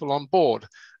getting people on board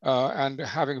and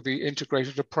having the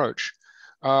integrated approach.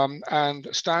 And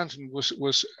Stanton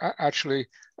was actually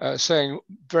saying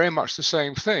very much the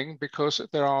same thing, because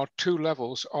there are two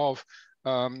levels of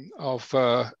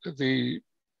the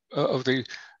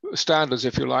standards,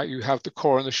 if you like. You have the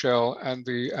core and the shell and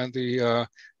the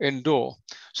indoor.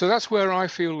 So that's where I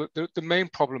feel that the main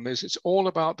problem is. It's all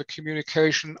about the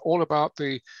communication, all about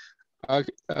the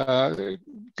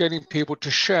getting people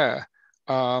to share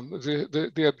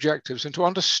the objectives and to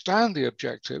understand the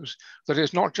objectives. That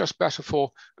it's not just better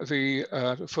for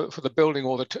the building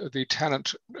or the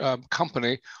tenant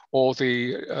company or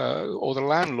the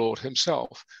landlord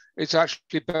himself. It's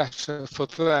actually better for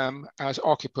them as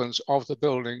occupants of the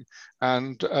building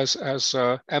and as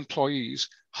employees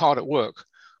hard at work.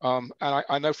 And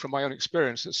I know from my own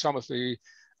experience that some of the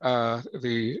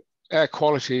air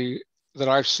quality that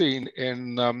I've seen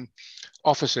in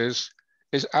offices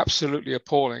is absolutely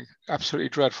appalling, absolutely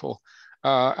dreadful.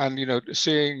 And you know,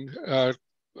 seeing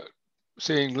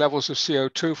levels of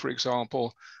CO2, for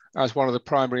example, as one of the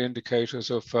primary indicators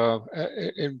of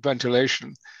in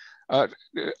ventilation,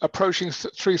 approaching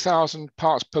 3,000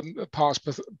 parts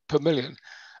per million,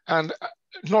 and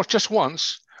not just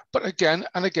once, but again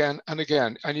and again and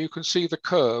again. And you can see the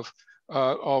curve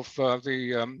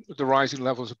the rising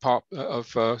levels of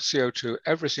CO2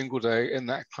 every single day in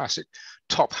that classic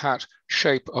top hat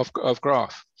shape of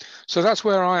graph. So that's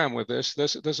where I am with this.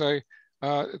 There's the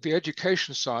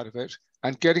education side of it,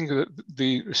 and getting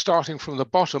the starting from the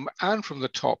bottom and from the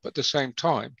top at the same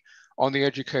time on the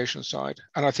education side.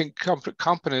 And I think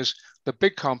companies, the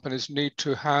big companies, need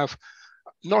to have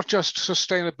not just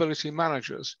sustainability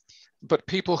managers, but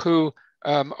people who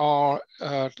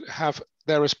have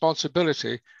their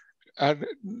responsibility, and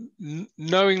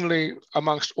knowingly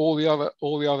amongst all the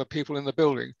other people in the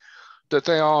building, that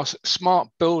they are smart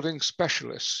building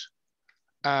specialists,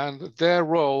 and their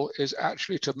role is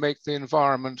actually to make the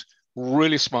environment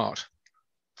really smart.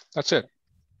 That's it.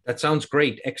 That sounds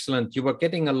great. Excellent. You were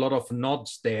getting a lot of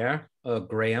nods there,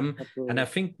 Graham. Absolutely. And I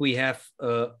think we have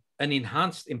an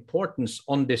enhanced importance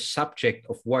on this subject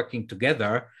of working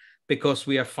together, because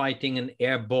we are fighting an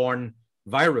airborne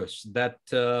virus that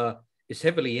is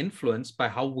heavily influenced by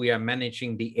how we are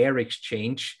managing the air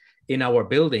exchange in our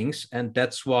buildings. And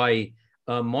that's why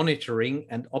monitoring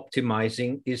and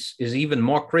optimizing is even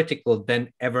more critical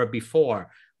than ever before.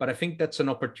 But I think that's an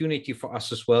opportunity for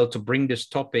us as well to bring this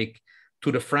topic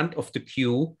to the front of the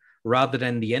queue rather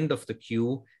than the end of the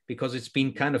queue, because it's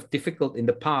been kind of difficult in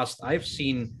the past. I've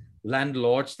seen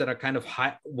landlords that are kind of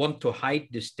want to hide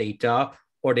this data,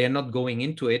 or they're not going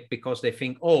into it because they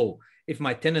think, oh, if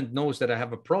my tenant knows that I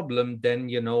have a problem, then,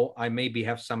 you know, I maybe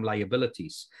have some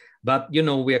liabilities. But, you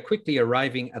know, we are quickly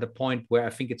arriving at a point where I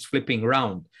think it's flipping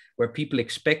around, where people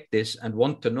expect this and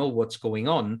want to know what's going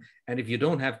on. And if you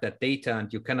don't have that data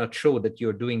and you cannot show that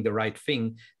you're doing the right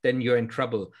thing, then you're in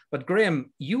trouble. But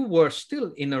Graham, you were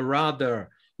still in a rather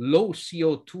low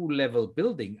CO2 level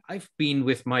building. I've been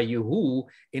with my uHoo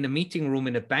in a meeting room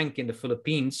in a bank in the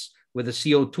Philippines with a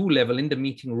CO2 level in the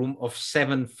meeting room of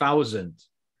 7,000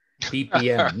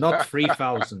 ppm, not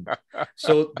 3,000.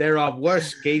 So there are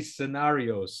worst case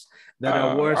scenarios that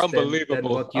are worse than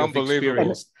what you've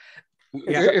experienced.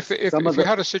 Yeah. If you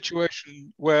had a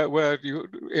situation where you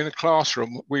in a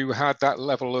classroom we had that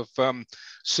level of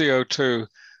CO2,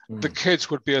 the kids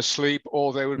would be asleep,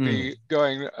 or they would be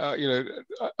going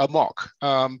amok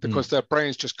because their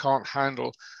brains just can't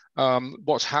handle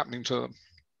what's happening to them.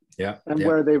 Yeah. And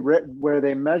where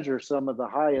they measure some of the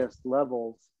highest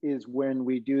levels is when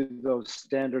we do those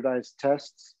standardized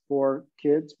tests for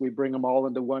kids. We bring them all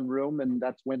into one room, and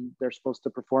that's when they're supposed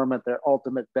to perform at their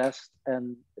ultimate best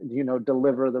and, you know,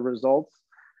 deliver the results.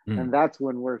 And that's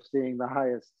when we're seeing the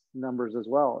highest numbers as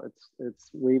well.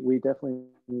 We definitely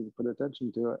need to put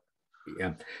attention to it.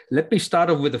 Yeah. Let me start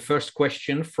off with the first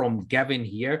question from Gavin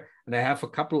here. And I have a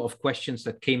couple of questions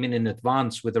that came in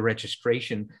advance with the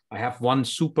registration. I have one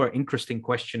super interesting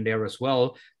question there as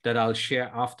well that I'll share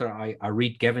after I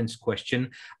read Gavin's question.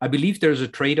 I believe there's a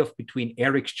trade-off between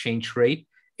air exchange rate,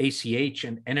 ACH,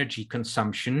 and energy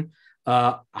consumption.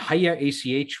 Higher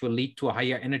ACH will lead to a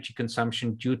higher energy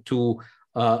consumption due to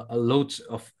loads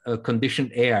of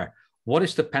conditioned air. What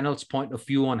is the panel's point of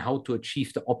view on how to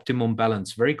achieve the optimum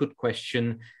balance? Very good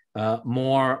question.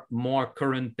 More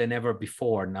current than ever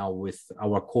before now with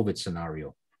our COVID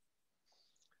scenario.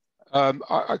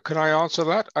 Can I answer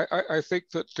that? I think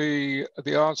that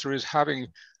the answer is having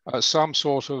some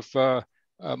sort of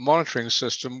monitoring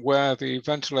system where the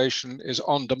ventilation is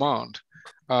on demand,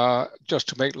 just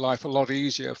to make life a lot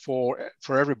easier for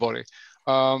everybody.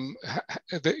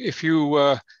 If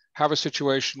you have a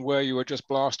situation where you are just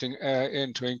blasting air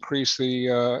in to increase the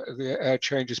air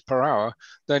changes per hour,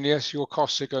 then yes, your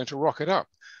costs are going to rocket up.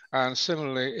 And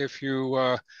similarly, if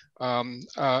you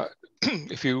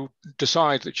if you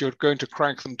decide that you're going to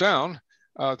crank them down,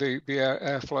 the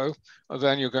airflow,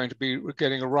 then you're going to be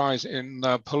getting a rise in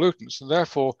pollutants. And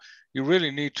therefore, you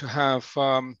really need to have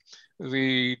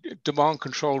the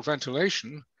demand-controlled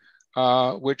ventilation,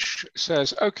 which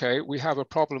says, okay, we have a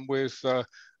problem with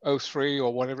O3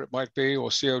 or whatever it might be, or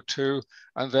CO2,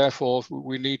 and therefore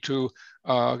we need to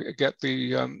get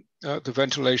the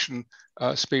ventilation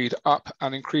speed up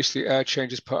and increase the air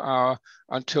changes per hour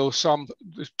until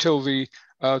the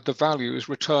values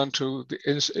return to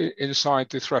inside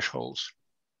the thresholds.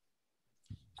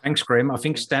 Thanks, Graham. I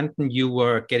think Stanton, you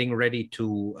were getting ready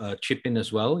to chip in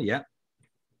as well. Yeah.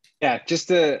 Yeah,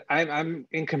 I'm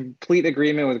in complete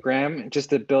agreement with Graham.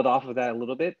 Just to build off of that a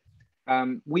little bit.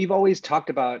 We've always talked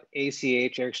about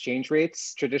ACH, air exchange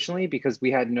rates, traditionally, because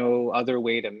we had no other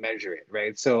way to measure it,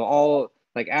 right? So all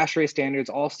like ASHRAE standards,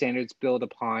 all standards build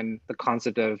upon the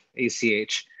concept of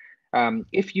ACH.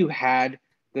 If you had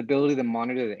the ability to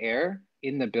monitor the air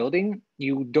in the building,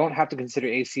 you don't have to consider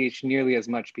ACH nearly as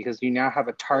much because you now have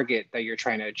a target that you're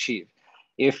trying to achieve.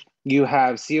 If you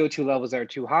have CO2 levels that are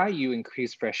too high, you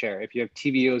increase fresh air. If you have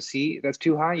TVOC that's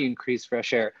too high, you increase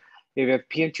fresh air. If you have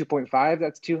PM 2.5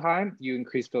 that's too high, you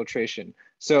increase filtration.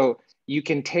 So you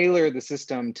can tailor the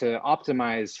system to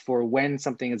optimize for when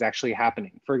something is actually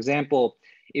happening. For example,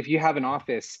 if you have an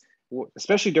office,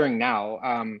 especially during now,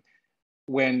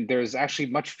 when there's actually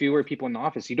much fewer people in the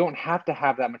office, you don't have to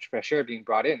have that much fresh air being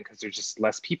brought in because there's just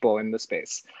less people in the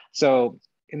space. So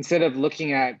instead of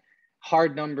looking at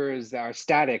hard numbers that are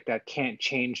static that can't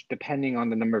change depending on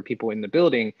the number of people in the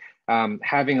building,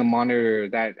 having a monitor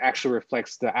that actually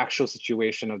reflects the actual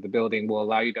situation of the building will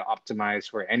allow you to optimize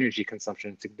for energy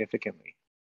consumption significantly.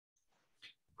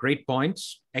 Great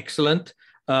points. Excellent.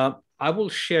 I will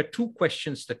share two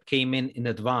questions that came in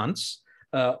advance.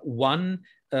 One,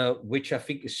 which I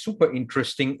think is super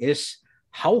interesting, is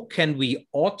how can we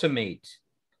automate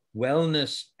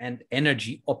wellness and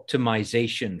energy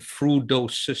optimization through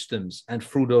those systems and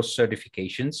through those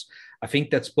certifications? I think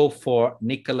that's both for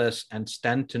Nicholas and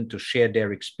Stanton to share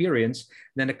their experience.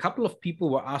 Then a couple of people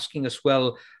were asking as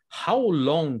well, how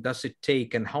long does it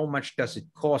take and how much does it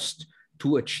cost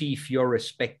to achieve your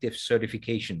respective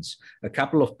certifications? A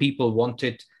couple of people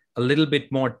wanted a little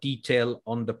bit more detail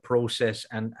on the process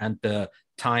and the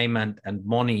time and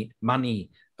money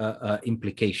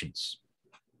implications.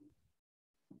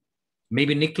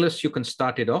 Maybe Nicholas, you can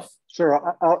start it off.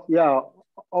 Sure.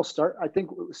 I'll start. I think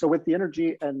so with the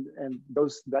energy and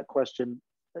that question,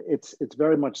 it's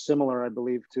very much similar, I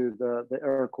believe, to the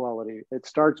air quality. It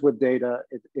starts with data.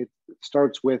 It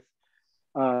starts with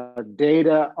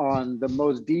data on the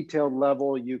most detailed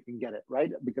level you can get it,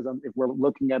 right? Because if we're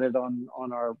looking at it on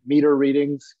our meter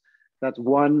readings, that's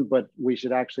one, but we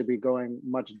should actually be going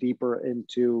much deeper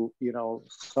into,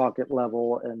 socket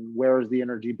level and where is the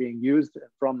energy being used. And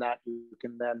from that, you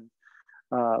can then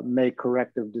make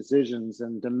corrective decisions.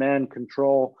 And demand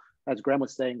control, as Graham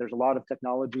was saying, there's a lot of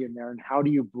technology in there. And how do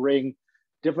you bring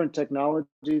different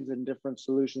technologies and different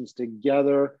solutions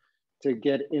together to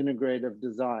get integrative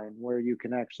design, where you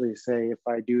can actually say, if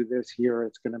I do this here,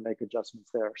 it's going to make adjustments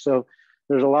there. So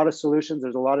there's a lot of solutions.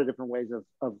 There's a lot of different ways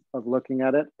of looking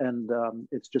at it. And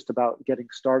it's just about getting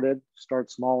started.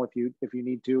 Start small if you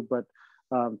need to, but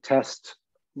test,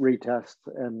 retest,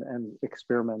 and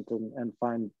experiment and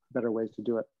find better ways to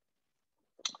do it.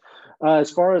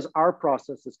 As far as our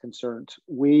process is concerned,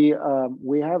 we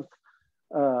have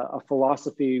a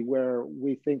philosophy where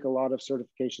we think a lot of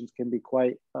certifications can be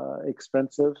quite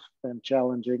expensive and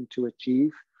challenging to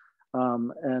achieve.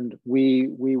 And we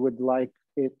would like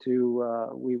it to,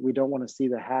 we don't want to see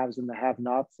the haves and the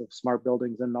have-nots of smart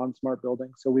buildings and non-smart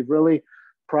buildings. So we've really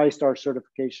priced our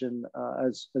certification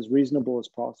as reasonable as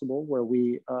possible, where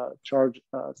we charge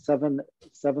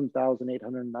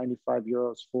 7,895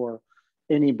 euros for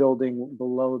any building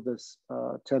below this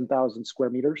 10,000 square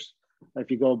meters.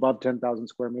 If you go above 10,000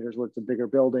 square meters, where it's a bigger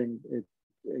building, it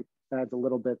adds a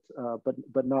little bit,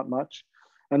 but not much.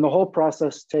 And the whole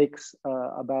process takes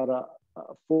about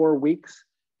 4 weeks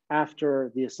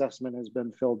after the assessment has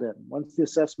been filled in. Once the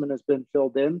assessment has been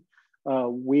filled in,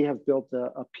 we have built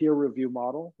a peer review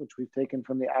model, which we've taken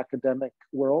from the academic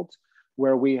world,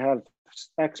 where we have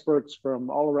experts from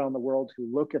all around the world who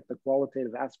look at the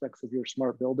qualitative aspects of your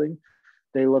smart building.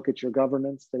 They look at your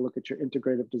governance, they look at your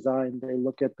integrative design, they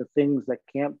look at the things that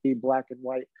can't be black and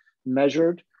white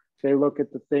measured, they look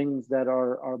at the things that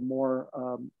are more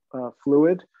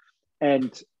fluid,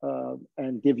 and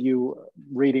give you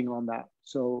reading on that.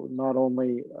 So not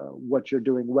only what you're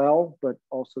doing well, but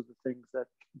also the things that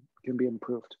can be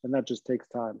improved. And that just takes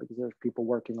time because there's people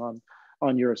working on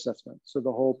your assessment. So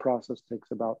the whole process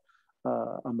takes about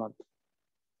a month.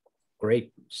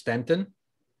 Great. Stanton?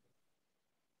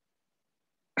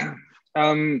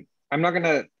 I'm not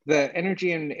gonna, the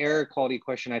energy and air quality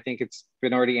question, I think it's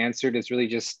been already answered. It's really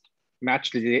just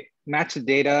match the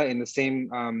data in the same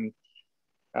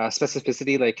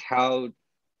specificity, like how,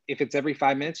 if it's every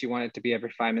 5 minutes, you want it to be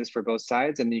every 5 minutes for both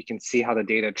sides, and you can see how the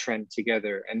data trend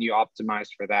together and you optimize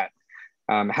for that.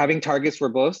 Having targets for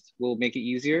both will make it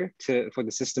easier for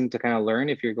the system to kind of learn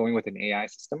if you're going with an AI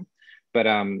system, but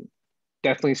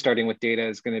definitely starting with data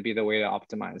is going to be the way to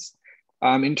optimize.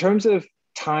 In terms of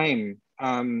time,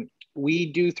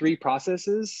 we do 3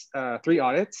 processes, 3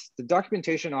 audits. The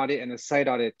documentation audit and the site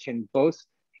audit can both,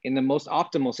 in the most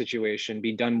optimal situation,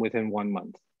 be done within 1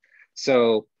 month.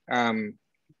 So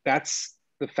that's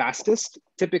the fastest.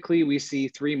 Typically, we see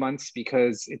 3 months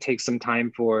because it takes some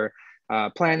time for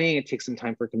planning, it takes some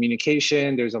time for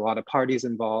communication, there's a lot of parties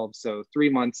involved. So 3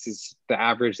 months is the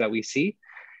average that we see.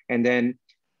 And then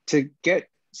to get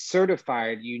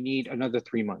certified, you need another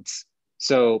 3 months.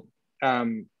 So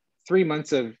 3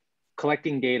 months of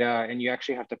collecting data, and you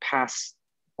actually have to pass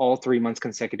all 3 months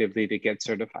consecutively to get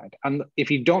certified. If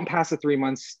you don't pass the 3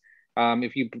 months,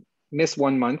 if you miss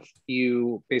 1 month,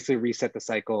 you basically reset the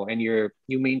cycle, and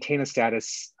you maintain a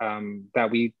status that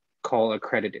we call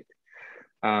accredited.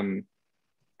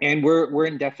 And we're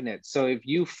indefinite. So if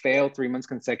you fail 3 months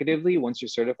consecutively, once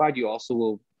you're certified, you also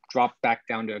will drop back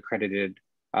down to accredited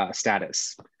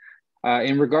status.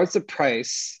 In regards to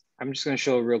price, I'm just going to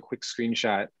show a real quick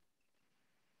screenshot.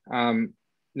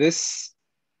 This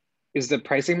is the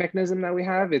pricing mechanism that we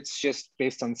have. It's just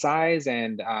based on size,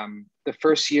 and the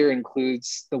first year includes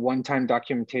the one-time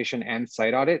documentation and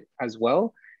site audit as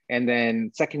well. And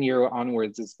then second year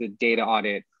onwards is the data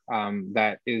audit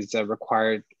that is a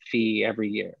required fee every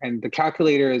year. And the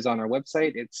calculator is on our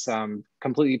website. It's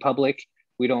completely public.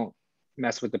 We don't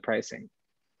mess with the pricing.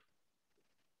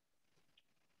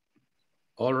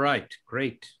 All right,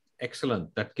 great, excellent.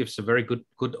 That gives a very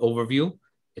good overview.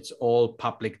 It's all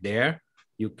public there.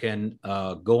 You can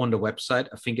go on the website.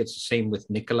 I think it's the same with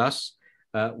Nicholas.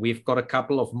 We've got a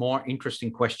couple of more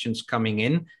interesting questions coming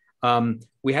in.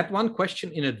 We had one question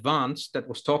in advance that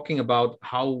was talking about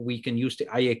how we can use the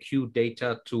IAQ data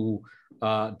to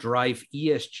drive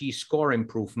ESG score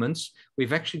improvements.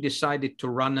 We've actually decided to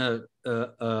run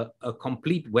a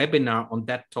complete webinar on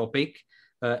that topic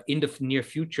in the near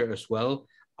future as well.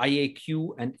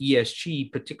 IAQ and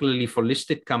ESG, particularly for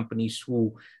listed companies who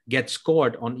get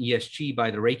scored on ESG by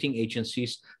the rating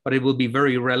agencies, but it will be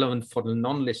very relevant for the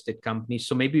non-listed companies.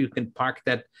 So maybe you can park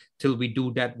that till we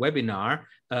do that webinar.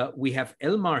 We have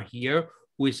Elmar here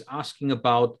who is asking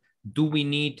about, do we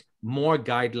need more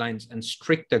guidelines and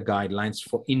stricter guidelines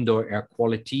for indoor air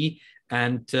quality?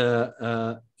 And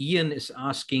Ian is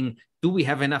asking, do we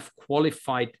have enough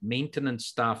qualified maintenance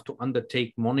staff to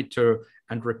undertake monitor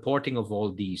and reporting of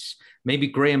all these? Maybe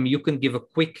Graham, you can give a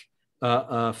quick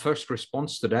first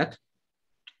response to that.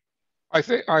 I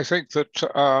think that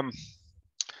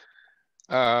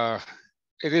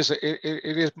it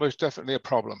is most definitely a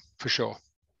problem for sure.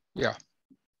 Yeah.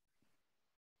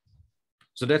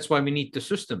 So that's why we need the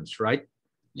systems, right?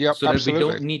 Yeah, so absolutely. that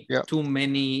we don't need too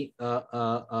many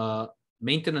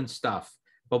maintenance staff.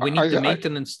 But we need the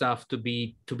maintenance staff to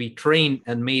be trained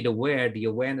and made aware, the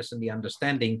awareness and the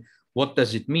understanding, what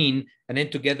does it mean? And then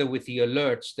together with the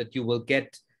alerts that you will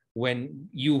get when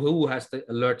uHoo has the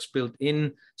alerts built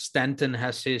in, Stanton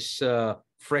has his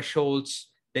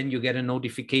thresholds, then you get a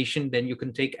notification, then you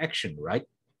can take action, right?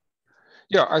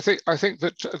 Yeah, I think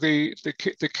that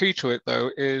the key to it though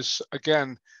is,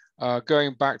 again,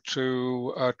 going back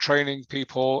to training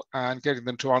people and getting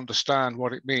them to understand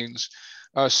what it means.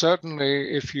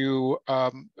 Certainly, if you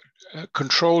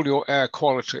control your air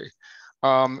quality,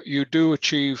 you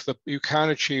can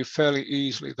achieve fairly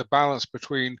easily the balance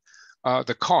between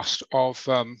the cost of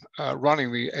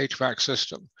running the HVAC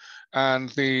system and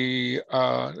the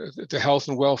health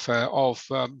and welfare of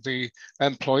the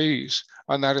employees,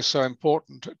 and that is so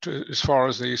important as far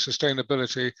as the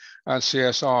sustainability and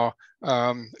CSR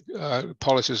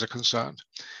policies are concerned.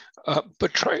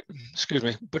 But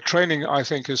training, I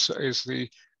think, is the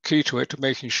key to it, to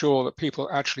making sure that people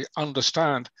actually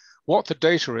understand what the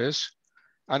data is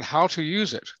and how to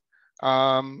use it.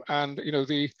 And you know,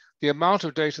 the amount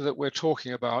of data that we're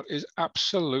talking about is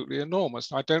absolutely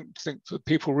enormous. I don't think that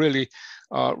people really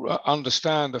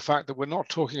understand the fact that we're not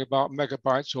talking about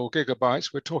megabytes or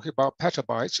gigabytes. We're talking about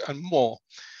petabytes and more.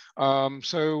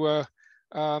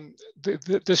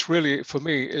 This really, for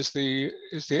me, is the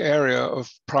area of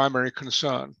primary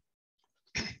concern.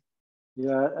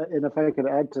 Yeah, and if I could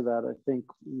add to that, I think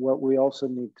what we also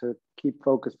need to keep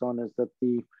focused on is that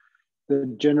the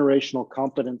generational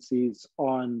competencies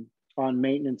on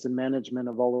maintenance and management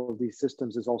of all of these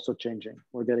systems is also changing.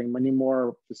 We're getting many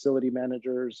more facility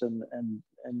managers and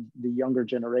the younger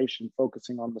generation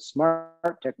focusing on the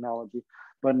smart technology,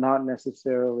 but not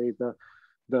necessarily the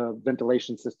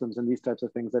ventilation systems and these types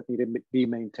of things that need to be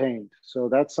maintained. So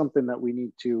that's something that we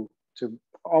need to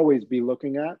always be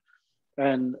looking at.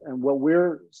 And what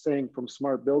we're saying from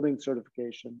smart building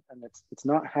certification, and it's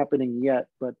not happening yet,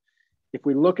 but if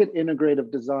we look at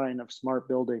integrative design of smart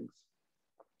buildings,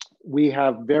 we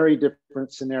have very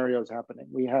different scenarios happening.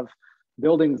 We have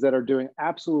buildings that are doing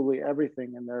absolutely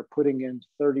everything, and they're putting in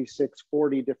 36,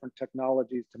 40 different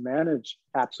technologies to manage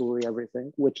absolutely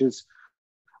everything, which is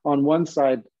on one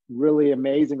side really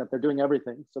amazing that they're doing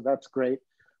everything. So that's great.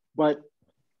 But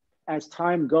as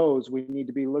time goes, we need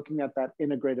to be looking at that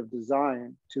integrative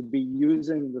design to be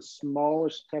using the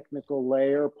smallest technical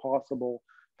layer possible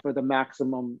for the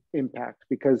maximum impact.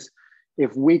 Because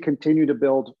if we continue to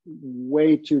build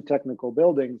way too technical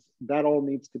buildings, that all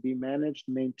needs to be managed,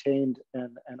 maintained,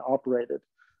 and operated.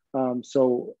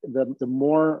 So the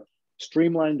more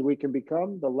streamlined we can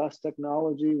become, the less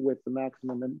technology with the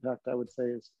maximum impact, I would say,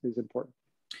 is important.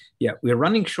 Yeah, we're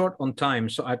running short on time.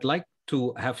 So I'd like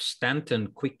to have Stanton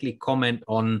quickly comment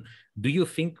on, do you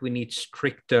think we need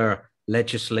stricter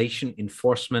legislation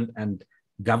enforcement and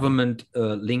government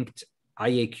linked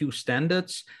IAQ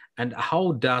standards? And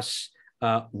how does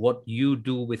what you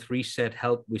do with Reset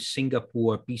help with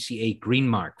Singapore BCA Green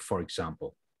Mark, for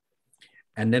example?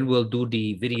 And then we'll do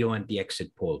the video and the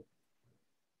exit poll.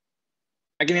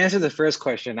 I can answer the first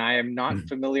question. I am not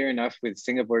familiar enough with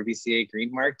Singapore BCA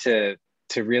Green Mark to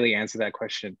really answer that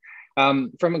question.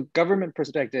 From a government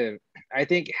perspective, I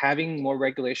think having more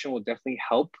regulation will definitely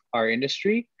help our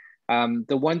industry.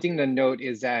 The one thing to note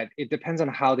is that it depends on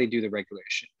how they do the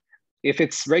regulation. If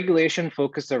it's regulation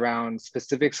focused around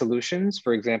specific solutions,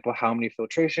 for example, how many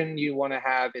filtration you want to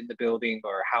have in the building,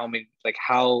 or how many, like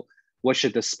what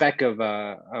should the spec of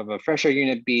a fresh air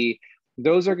unit be,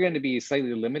 those are going to be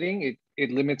slightly limiting.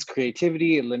 It limits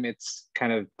creativity. It limits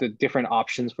kind of the different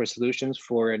options for solutions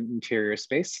for an interior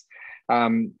space.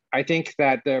 I think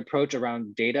that the approach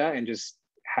around data and just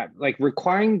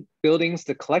requiring buildings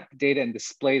to collect data and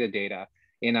display the data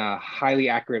in a highly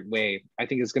accurate way, I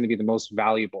think is going to be the most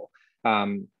valuable.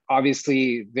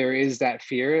 Obviously, there is that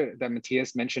fear that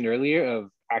Matthias mentioned earlier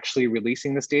of actually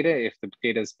releasing this data if the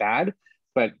data is bad,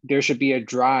 but there should be a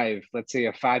drive, let's say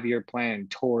a 5-year plan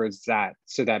towards that,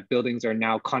 so that buildings are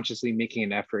now consciously making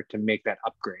an effort to make that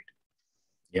upgrade.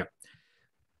 Yeah.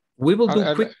 We will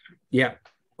do quick. Yeah.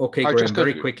 Okay, Graham,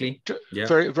 very quickly. Yeah.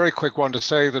 Very quick one to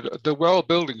say that the well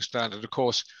building standard, of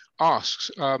course, asks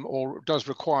or does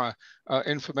require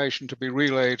information to be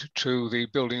relayed to the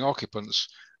building occupants.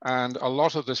 And a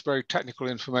lot of this very technical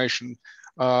information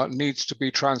needs to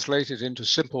be translated into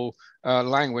simple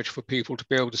language for people to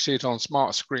be able to see it on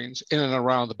smart screens in and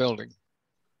around the building.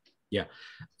 Yeah,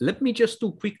 let me just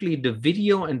do quickly the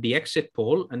video and the exit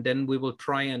poll, and then we will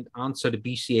try and answer the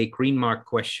BCA Green Mark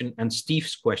question and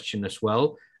Steve's question as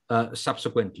well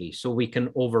subsequently, so we can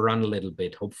overrun a little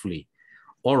bit, hopefully.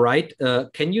 All right,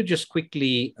 can you just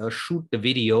quickly shoot the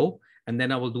video, and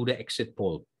then I will do the exit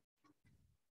poll.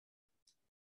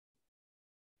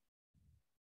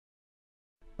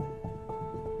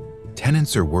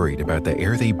 Tenants are worried about the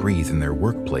air they breathe in their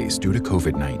workplace due to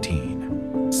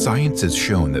COVID-19. Science has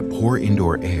shown that poor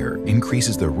indoor air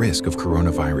increases the risk of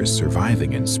coronavirus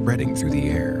surviving and spreading through the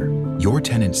air. Your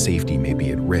tenant's safety may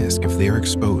be at risk if they are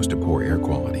exposed to poor air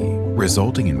quality,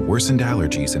 resulting in worsened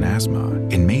allergies and asthma,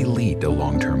 and may lead to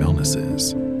long-term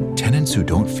illnesses. Tenants who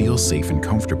don't feel safe and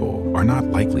comfortable are not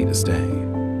likely to stay.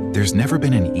 There's never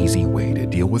been an easy way to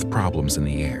deal with problems in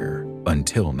the air,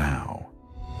 until now.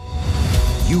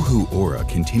 uHoo Aura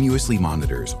continuously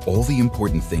monitors all the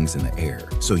important things in the air,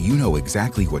 so you know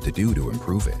exactly what to do to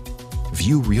improve it.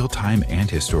 View real-time and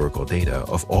historical data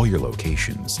of all your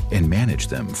locations and manage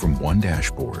them from one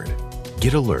dashboard.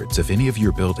 Get alerts if any of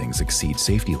your buildings exceed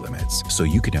safety limits, so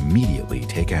you can immediately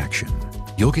take action.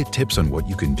 You'll get tips on what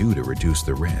you can do to reduce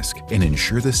the risk and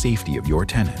ensure the safety of your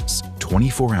tenants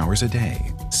 24 hours a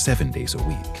day, 7 days a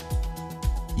week.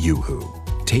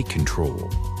 uHoo. Take control.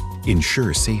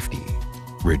 Ensure safety.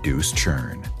 Reduce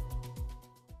churn.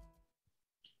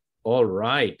 All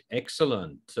right,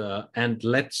 excellent. And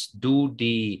let's do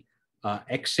the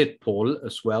exit poll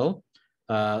as well,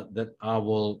 that I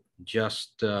will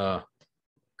just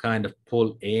kind of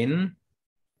pull in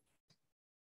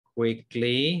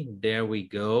quickly. There we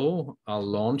go. I'll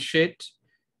launch it.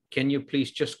 Can you please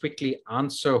just quickly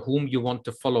answer whom you want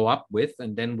to follow up with,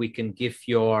 and then we can give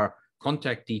your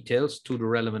contact details to the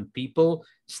relevant people.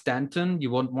 Stanton, you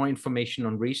want more information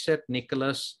on Reset.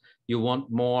 Nicholas, you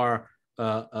want more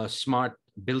smart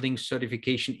building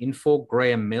certification info.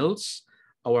 Graham Mills,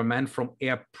 our man from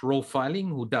Airprofiling,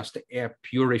 who does the air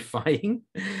purifying,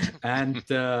 and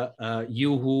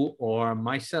uHoo or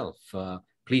myself.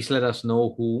 Please let us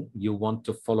know who you want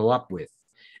to follow up with.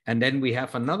 And then we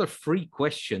have another 3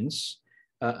 questions.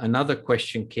 Another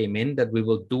question came in that we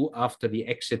will do after the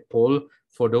exit poll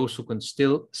for those who can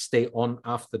still stay on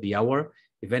after the hour.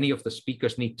 If any of the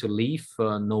speakers need to leave,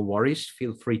 no worries,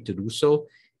 feel free to do so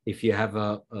if you have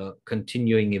a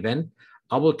continuing event.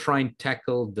 I will try and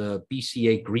tackle the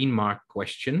BCA Green Mark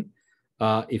question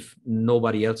if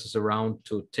nobody else is around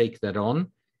to take that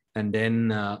on. And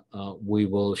then we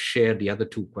will share the other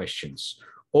 2 questions.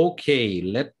 Okay,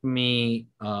 let me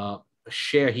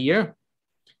share here.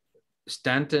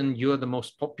 Stanton, you're the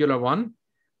most popular one.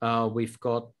 We've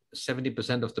got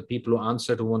 70% of the people who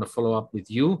answered who want to follow up with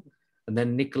you. And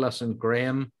then Nicholas and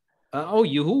Graham. Oh,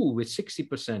 uHoo with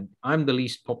 60%. I'm the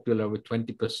least popular with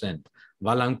 20%.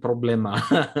 Walang problema.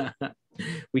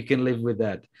 we can live with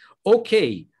that.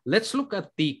 Okay, let's look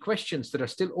at the questions that are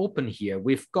still open here.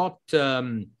 We've got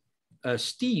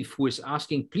Steve, who is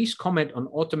asking, please comment on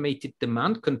automated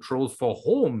demand control for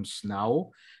homes now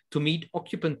to meet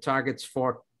occupant targets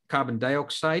for carbon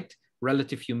dioxide,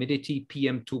 relative humidity,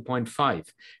 PM 2.5.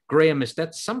 Graham, is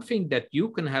that something that you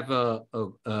can have a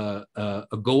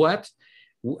go at?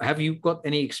 Have you got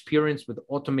any experience with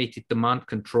automated demand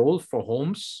control for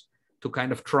homes to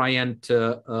kind of try and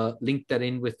link that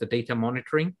in with the data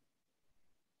monitoring?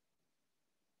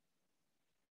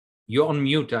 You're on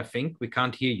mute, I think. We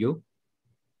can't hear you.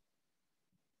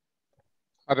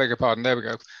 I beg your pardon. There we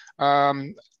go.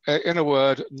 In a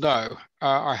word, no.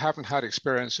 I haven't had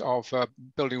experience of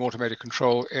building automated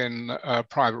control in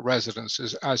private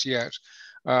residences as yet.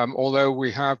 Although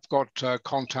we have got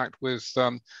contact with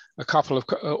a couple of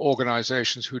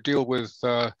organizations who deal with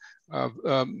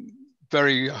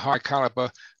very high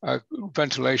caliber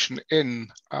ventilation in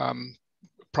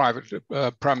private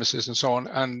premises and so on.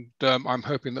 And I'm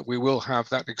hoping that we will have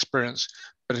that experience.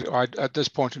 But at this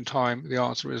point in time, the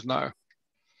answer is no.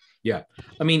 Yeah,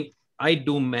 I mean, I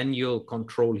do manual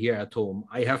control here at home.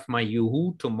 I have my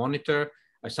uHoo to monitor.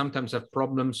 I sometimes have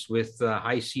problems with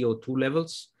high CO2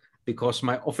 levels because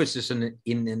my office is in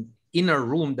an inner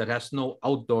room that has no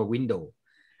outdoor window.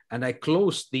 And I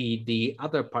close the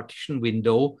other partition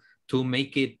window to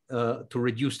make it, to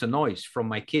reduce the noise from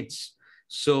my kids.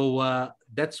 So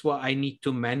that's why I need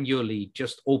to manually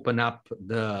just open up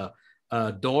the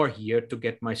door here to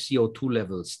get my CO2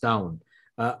 levels down.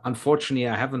 Unfortunately,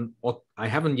 I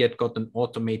haven't yet got an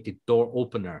automated door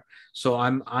opener. So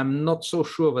I'm not so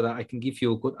sure whether I can give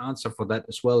you a good answer for that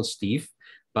as well, Steve.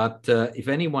 But if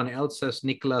anyone else has,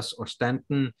 Nicholas or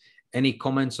Stanton, any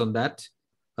comments on that?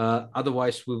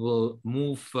 Otherwise, we will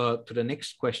move to the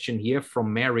next question here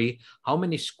from Mary. How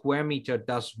many square meter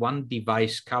does one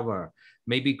device cover?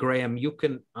 Maybe, Graham, you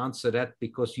can answer that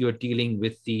because you're dealing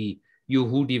with the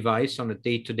uHoo device on a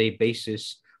day-to-day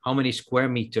basis. How many square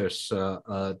meters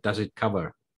does it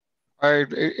cover?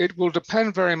 It will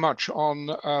depend very much on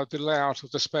the layout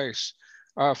of the space.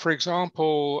 For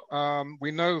example, we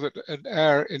know that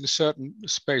air in certain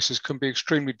spaces can be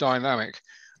extremely dynamic,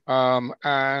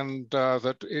 and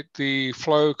that the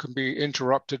flow can be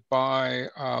interrupted by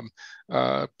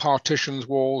partitions,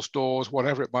 walls, doors,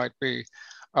 whatever it might be.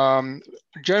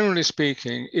 Generally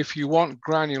speaking, if you want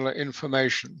granular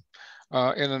information,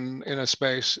 in a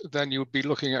space, then you would be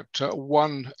looking at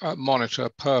one monitor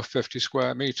per 50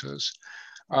 square meters.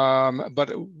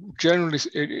 But generally,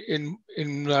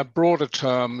 in broader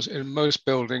terms, in most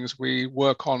buildings, we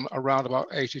work on around about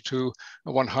 80 to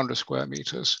 100 square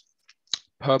meters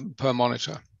per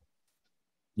monitor.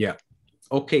 Yeah.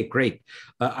 Okay, great.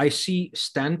 I see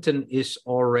Stanton is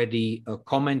already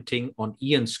commenting on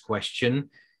Ian's question.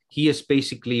 He is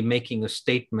basically making a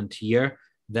statement here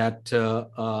that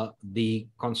the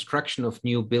construction of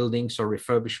new buildings or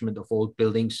refurbishment of old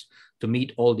buildings to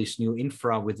meet all this new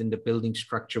infra within the building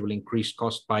structure will increase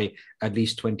cost by at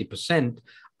least 20%.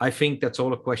 I think that's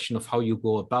all a question of how you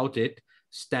go about it.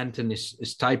 Stanton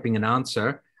is typing an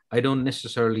answer. I don't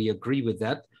necessarily agree with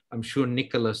that. I'm sure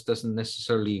Nicholas doesn't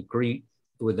necessarily agree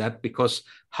with that, because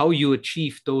how you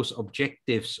achieve those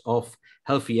objectives of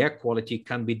healthy air quality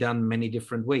can be done many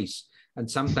different ways. And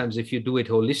sometimes if you do it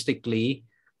holistically,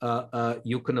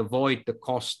 you can avoid the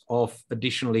cost of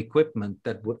additional equipment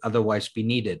that would otherwise be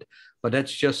needed. But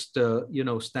that's just, you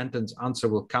know, Stanton's answer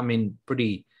will come in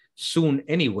pretty soon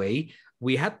anyway.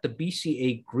 We had the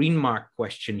BCA Green Mark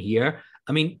question here.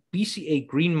 I mean, BCA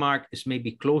Green Mark is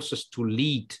maybe closest to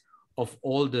LEED of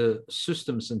all the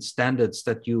systems and standards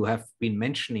that you have been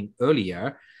mentioning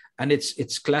earlier. And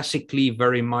it's classically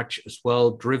very much as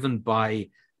well driven by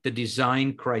the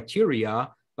design criteria,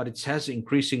 but it has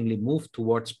increasingly moved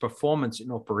towards performance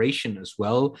in operation as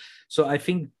well. So I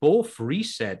think both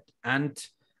reset and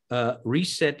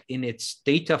reset in its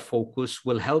data focus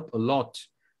will help a lot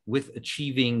with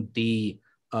achieving the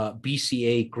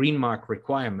BCA Green Mark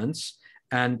requirements.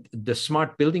 And the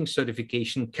smart building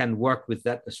certification can work with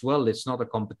that as well. It's not a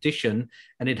competition,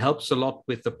 and it helps a lot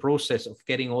with the process of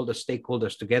getting all the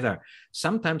stakeholders together.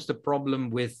 Sometimes the problem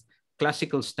with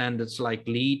classical standards like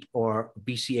LEED or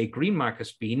BCA Green Mark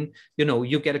has been, you know,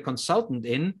 you get a consultant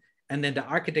in, and then the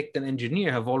architect and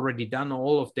engineer have already done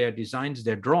all of their designs,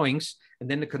 their drawings, and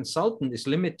then the consultant is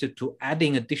limited to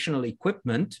adding additional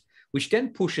equipment, which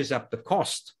then pushes up the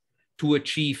cost to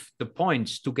achieve the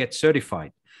points to get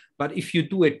certified. But if you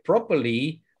do it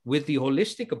properly with the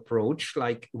holistic approach,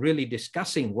 like really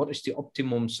discussing what is the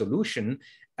optimum solution,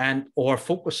 and or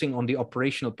focusing on the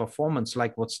operational performance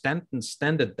like what Stanton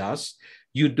standard does,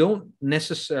 you don't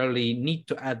necessarily need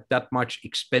to add that much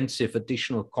expensive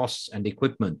additional costs and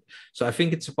equipment. So I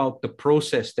think it's about the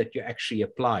process that you actually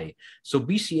apply. So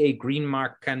BCA Green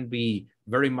Mark can be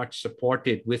very much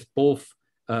supported with both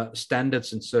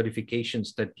standards and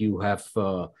certifications that you have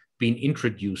been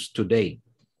introduced today.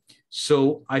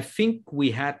 So I think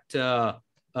we had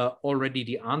already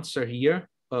the answer here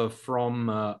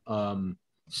from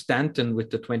Stanton with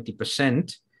the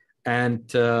 20%.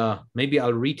 And maybe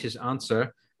I'll read his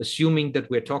answer. Assuming that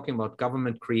we're talking about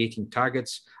government creating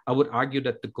targets, I would argue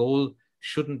that the goal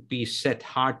shouldn't be set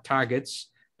hard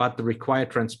targets, but the require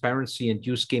transparency and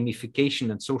use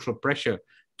gamification and social pressure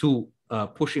to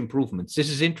push improvements. This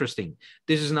is interesting.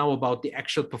 This is now about the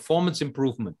actual performance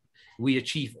improvement we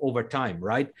achieve over time,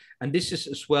 right? And this is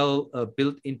as well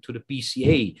built into the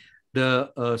BCA.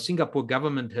 The Singapore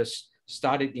government has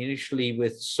started initially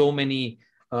with so many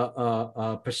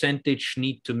percentage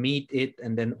need to meet it,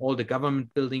 and then all the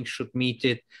government buildings should meet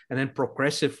it, and then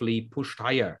progressively pushed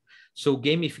higher. So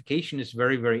gamification is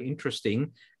very, very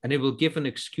interesting, and it will give an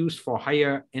excuse for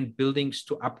higher end buildings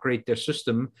to upgrade their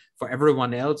system. For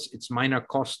everyone else, it's minor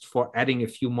cost for adding a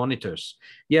few monitors.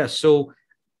 Yeah, so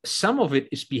some of it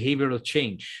is behavioral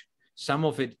change. Some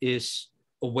of it is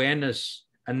awareness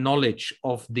and knowledge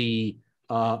of the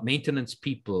maintenance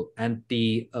people and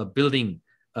the building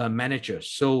managers.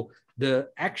 So the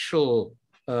actual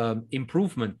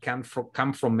improvement can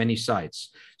come from many sides.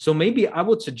 So maybe I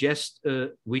would suggest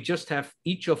we just have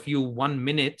each of you 1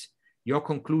 minute, your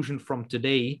conclusion from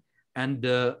today and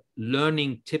the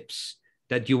learning tips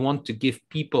that you want to give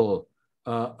people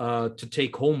to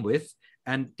take home with.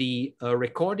 And the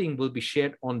recording will be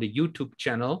shared on the YouTube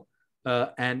channel.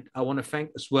 And I want to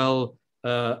thank as well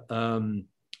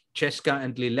Jessica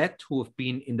and Lilette, who have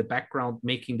been in the background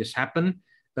making this happen.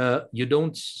 You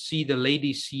don't see the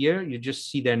ladies here, you just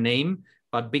see their name,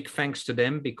 but big thanks to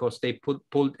them because they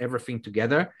pulled everything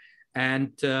together.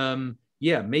 And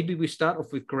yeah, maybe we start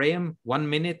off with Graham. 1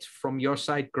 minute from your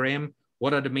side, Graham.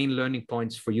 What are the main learning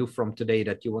points for you from today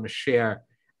that you want to share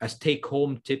as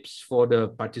take-home tips for the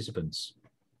participants?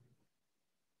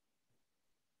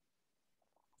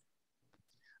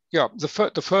 Yeah, the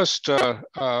first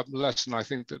lesson I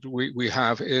think that we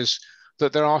have is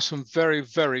that there are some very,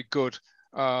 very good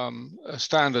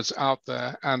standards out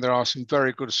there, and there are some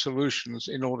very good solutions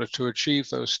in order to achieve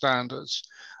those standards.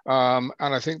 And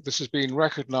I think this has been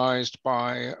recognized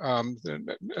by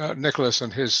Nicholas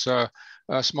and his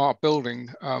smart building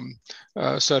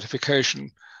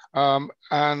certification.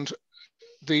 And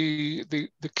the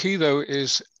key though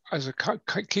is, as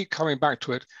I keep coming back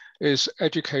to it, is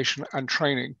education and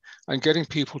training and getting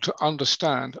people to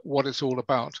understand what it's all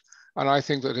about. And I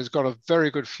think that it's got a very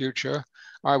good future.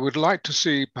 I would like to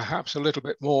see perhaps a little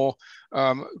bit more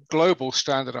global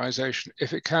standardization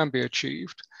if it can be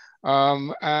achieved.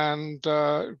 And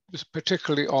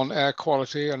particularly on air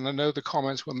quality. And I know the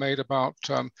comments were made about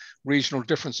regional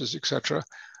differences, etc.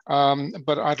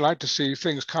 But I'd like to see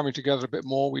things coming together a bit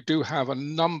more. We do have a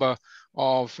number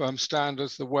of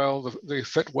standards, the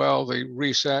Fit Well, the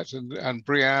Reset and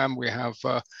BREEAM, we have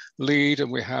LEED, and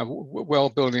we have well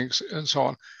buildings and so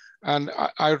on. And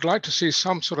I would like to see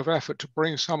some sort of effort to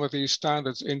bring some of these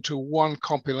standards into one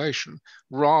compilation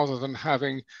rather than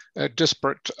having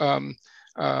disparate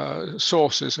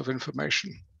sources of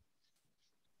information.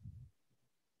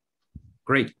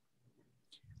 Great.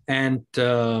 And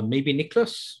maybe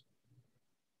Nicholas?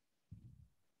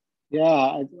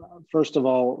 Yeah, first of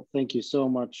all, thank you so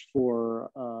much for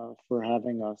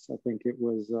having us. I think it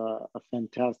was a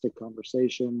fantastic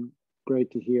conversation.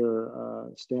 Great to hear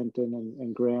Stanton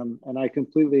and Graham. And I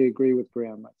completely agree with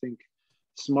Graham. I think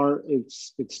smart,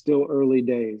 it's still early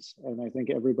days. And I think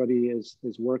everybody is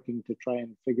working to try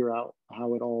and figure out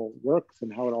how it all works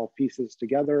and how it all pieces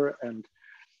together. And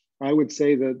I would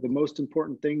say that the most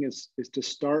important thing is to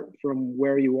start from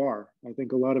where you are. I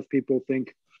think a lot of people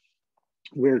think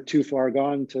we're too far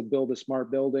gone to build a smart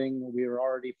building. We are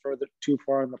already too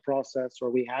far in the process,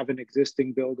 or we have an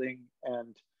existing building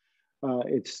and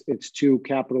it's too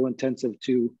capital intensive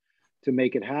to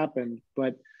make it happen.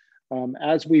 But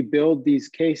as we build these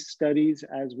case studies,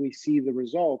 as we see the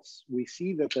results, we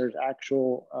see that there's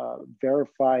actual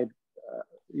verified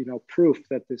proof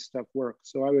that this stuff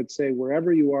works. So I would say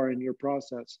wherever you are in your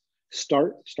process,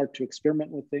 start to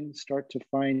experiment with things, start to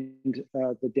find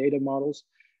the data models.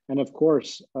 And of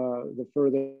course, the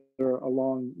further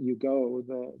along you go,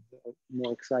 the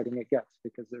more exciting it gets,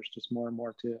 because there's just more and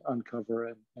more to uncover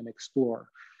and explore.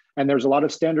 And there's a lot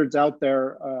of standards out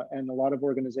there and a lot of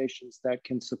organizations that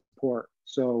can support.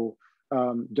 So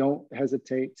don't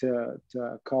hesitate to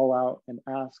call out and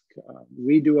ask.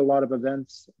 We do a lot of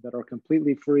events that are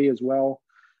completely free as well.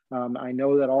 I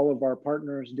know that all of our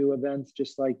partners do events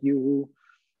just like uHoo.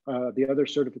 The other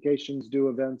certifications do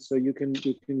events, so you can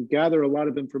gather a lot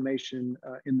of information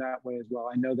in that way as well.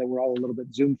 I know that we're all a little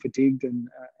bit Zoom fatigued and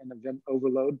event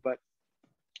overload, but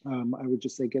I would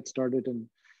just say get started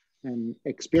and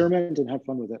experiment and have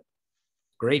fun with it.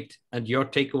 Great. And your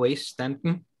takeaways,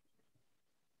 Stanton?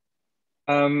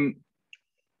 My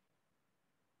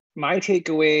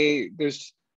takeaway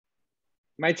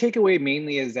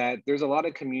mainly is that there's a lot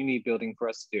of community building for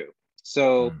us to do.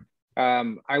 So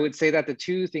I would say that the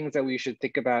two things that we should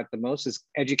think about the most is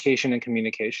education and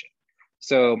communication.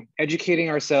 So educating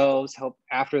ourselves, help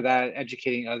after that,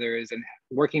 educating others and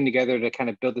working together to kind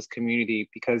of build this community,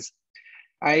 because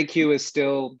IAQ is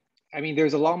still, I mean,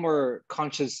 there's a lot more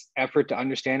conscious effort to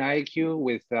understand IAQ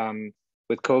with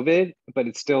COVID, but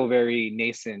it's still very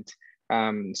nascent.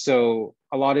 So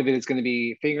a lot of it is going to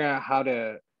be figuring out how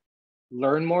to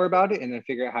learn more about it and then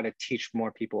figure out how to teach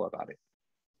more people about it.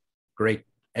 Great.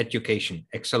 Education.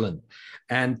 Excellent.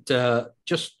 And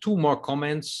just two more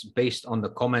comments based on the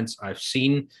comments I've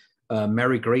seen.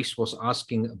 Mary Grace was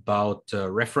asking about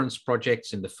reference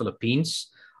projects in the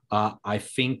Philippines. I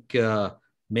think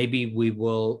maybe we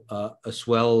will as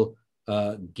well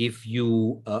give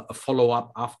you a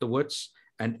follow-up afterwards.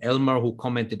 And Elmer, who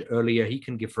commented earlier, he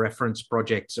can give reference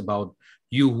projects about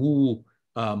uHoo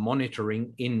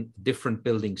monitoring in different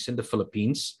buildings in the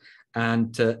Philippines.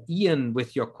 And Ian,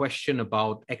 with your question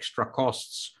about extra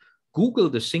costs, Google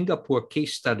the Singapore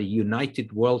case study,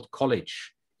 United World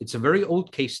College. It's a very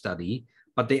old case study,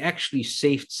 but they actually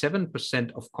saved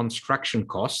 7% of construction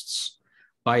costs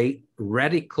by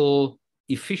radical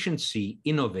efficiency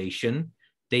innovation.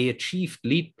 They achieved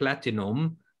LEED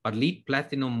Platinum, but LEED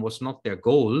Platinum was not their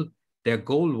goal. Their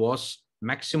goal was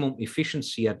maximum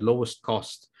efficiency at lowest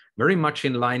cost. Very much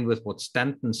in line with what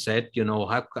Stanton said, you know,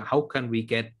 how can we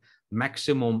get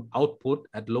maximum output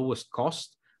at lowest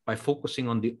cost by focusing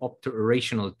on the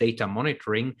operational data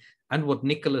monitoring. And what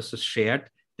Nicholas has shared,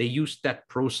 they used that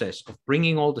process of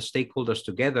bringing all the stakeholders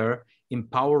together,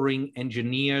 empowering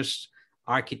engineers,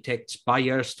 architects,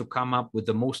 buyers to come up with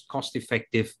the most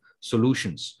cost-effective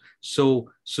solutions.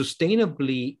 So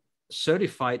sustainably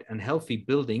certified and healthy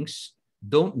buildings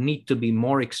don't need to be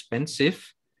more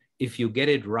expensive. If you get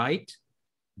it right,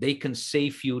 they can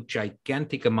save you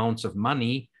gigantic amounts of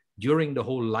money during the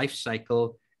whole life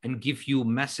cycle and give you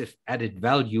massive added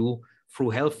value through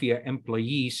healthier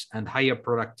employees and higher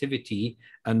productivity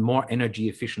and more energy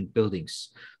efficient buildings.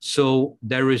 So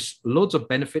there is loads of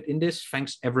benefit in this.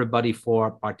 Thanks everybody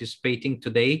for participating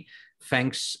today.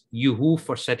 Thanks uHoo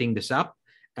for setting this up,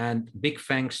 and big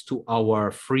thanks to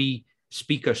our free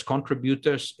speakers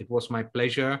contributors. It was my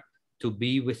pleasure to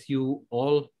be with you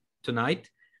all tonight,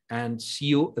 and see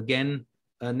you again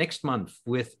next month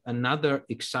with another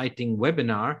exciting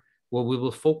webinar where we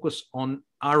will focus on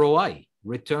ROI,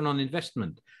 return on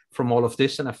investment from all of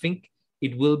this. And I think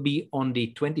it will be on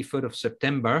the 23rd of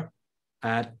September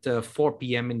at 4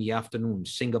 p.m. in the afternoon,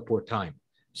 Singapore time.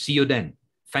 See you then.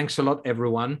 Thanks a lot,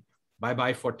 everyone.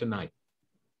 Bye-bye for tonight.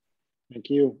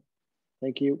 Thank you.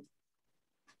 Thank you.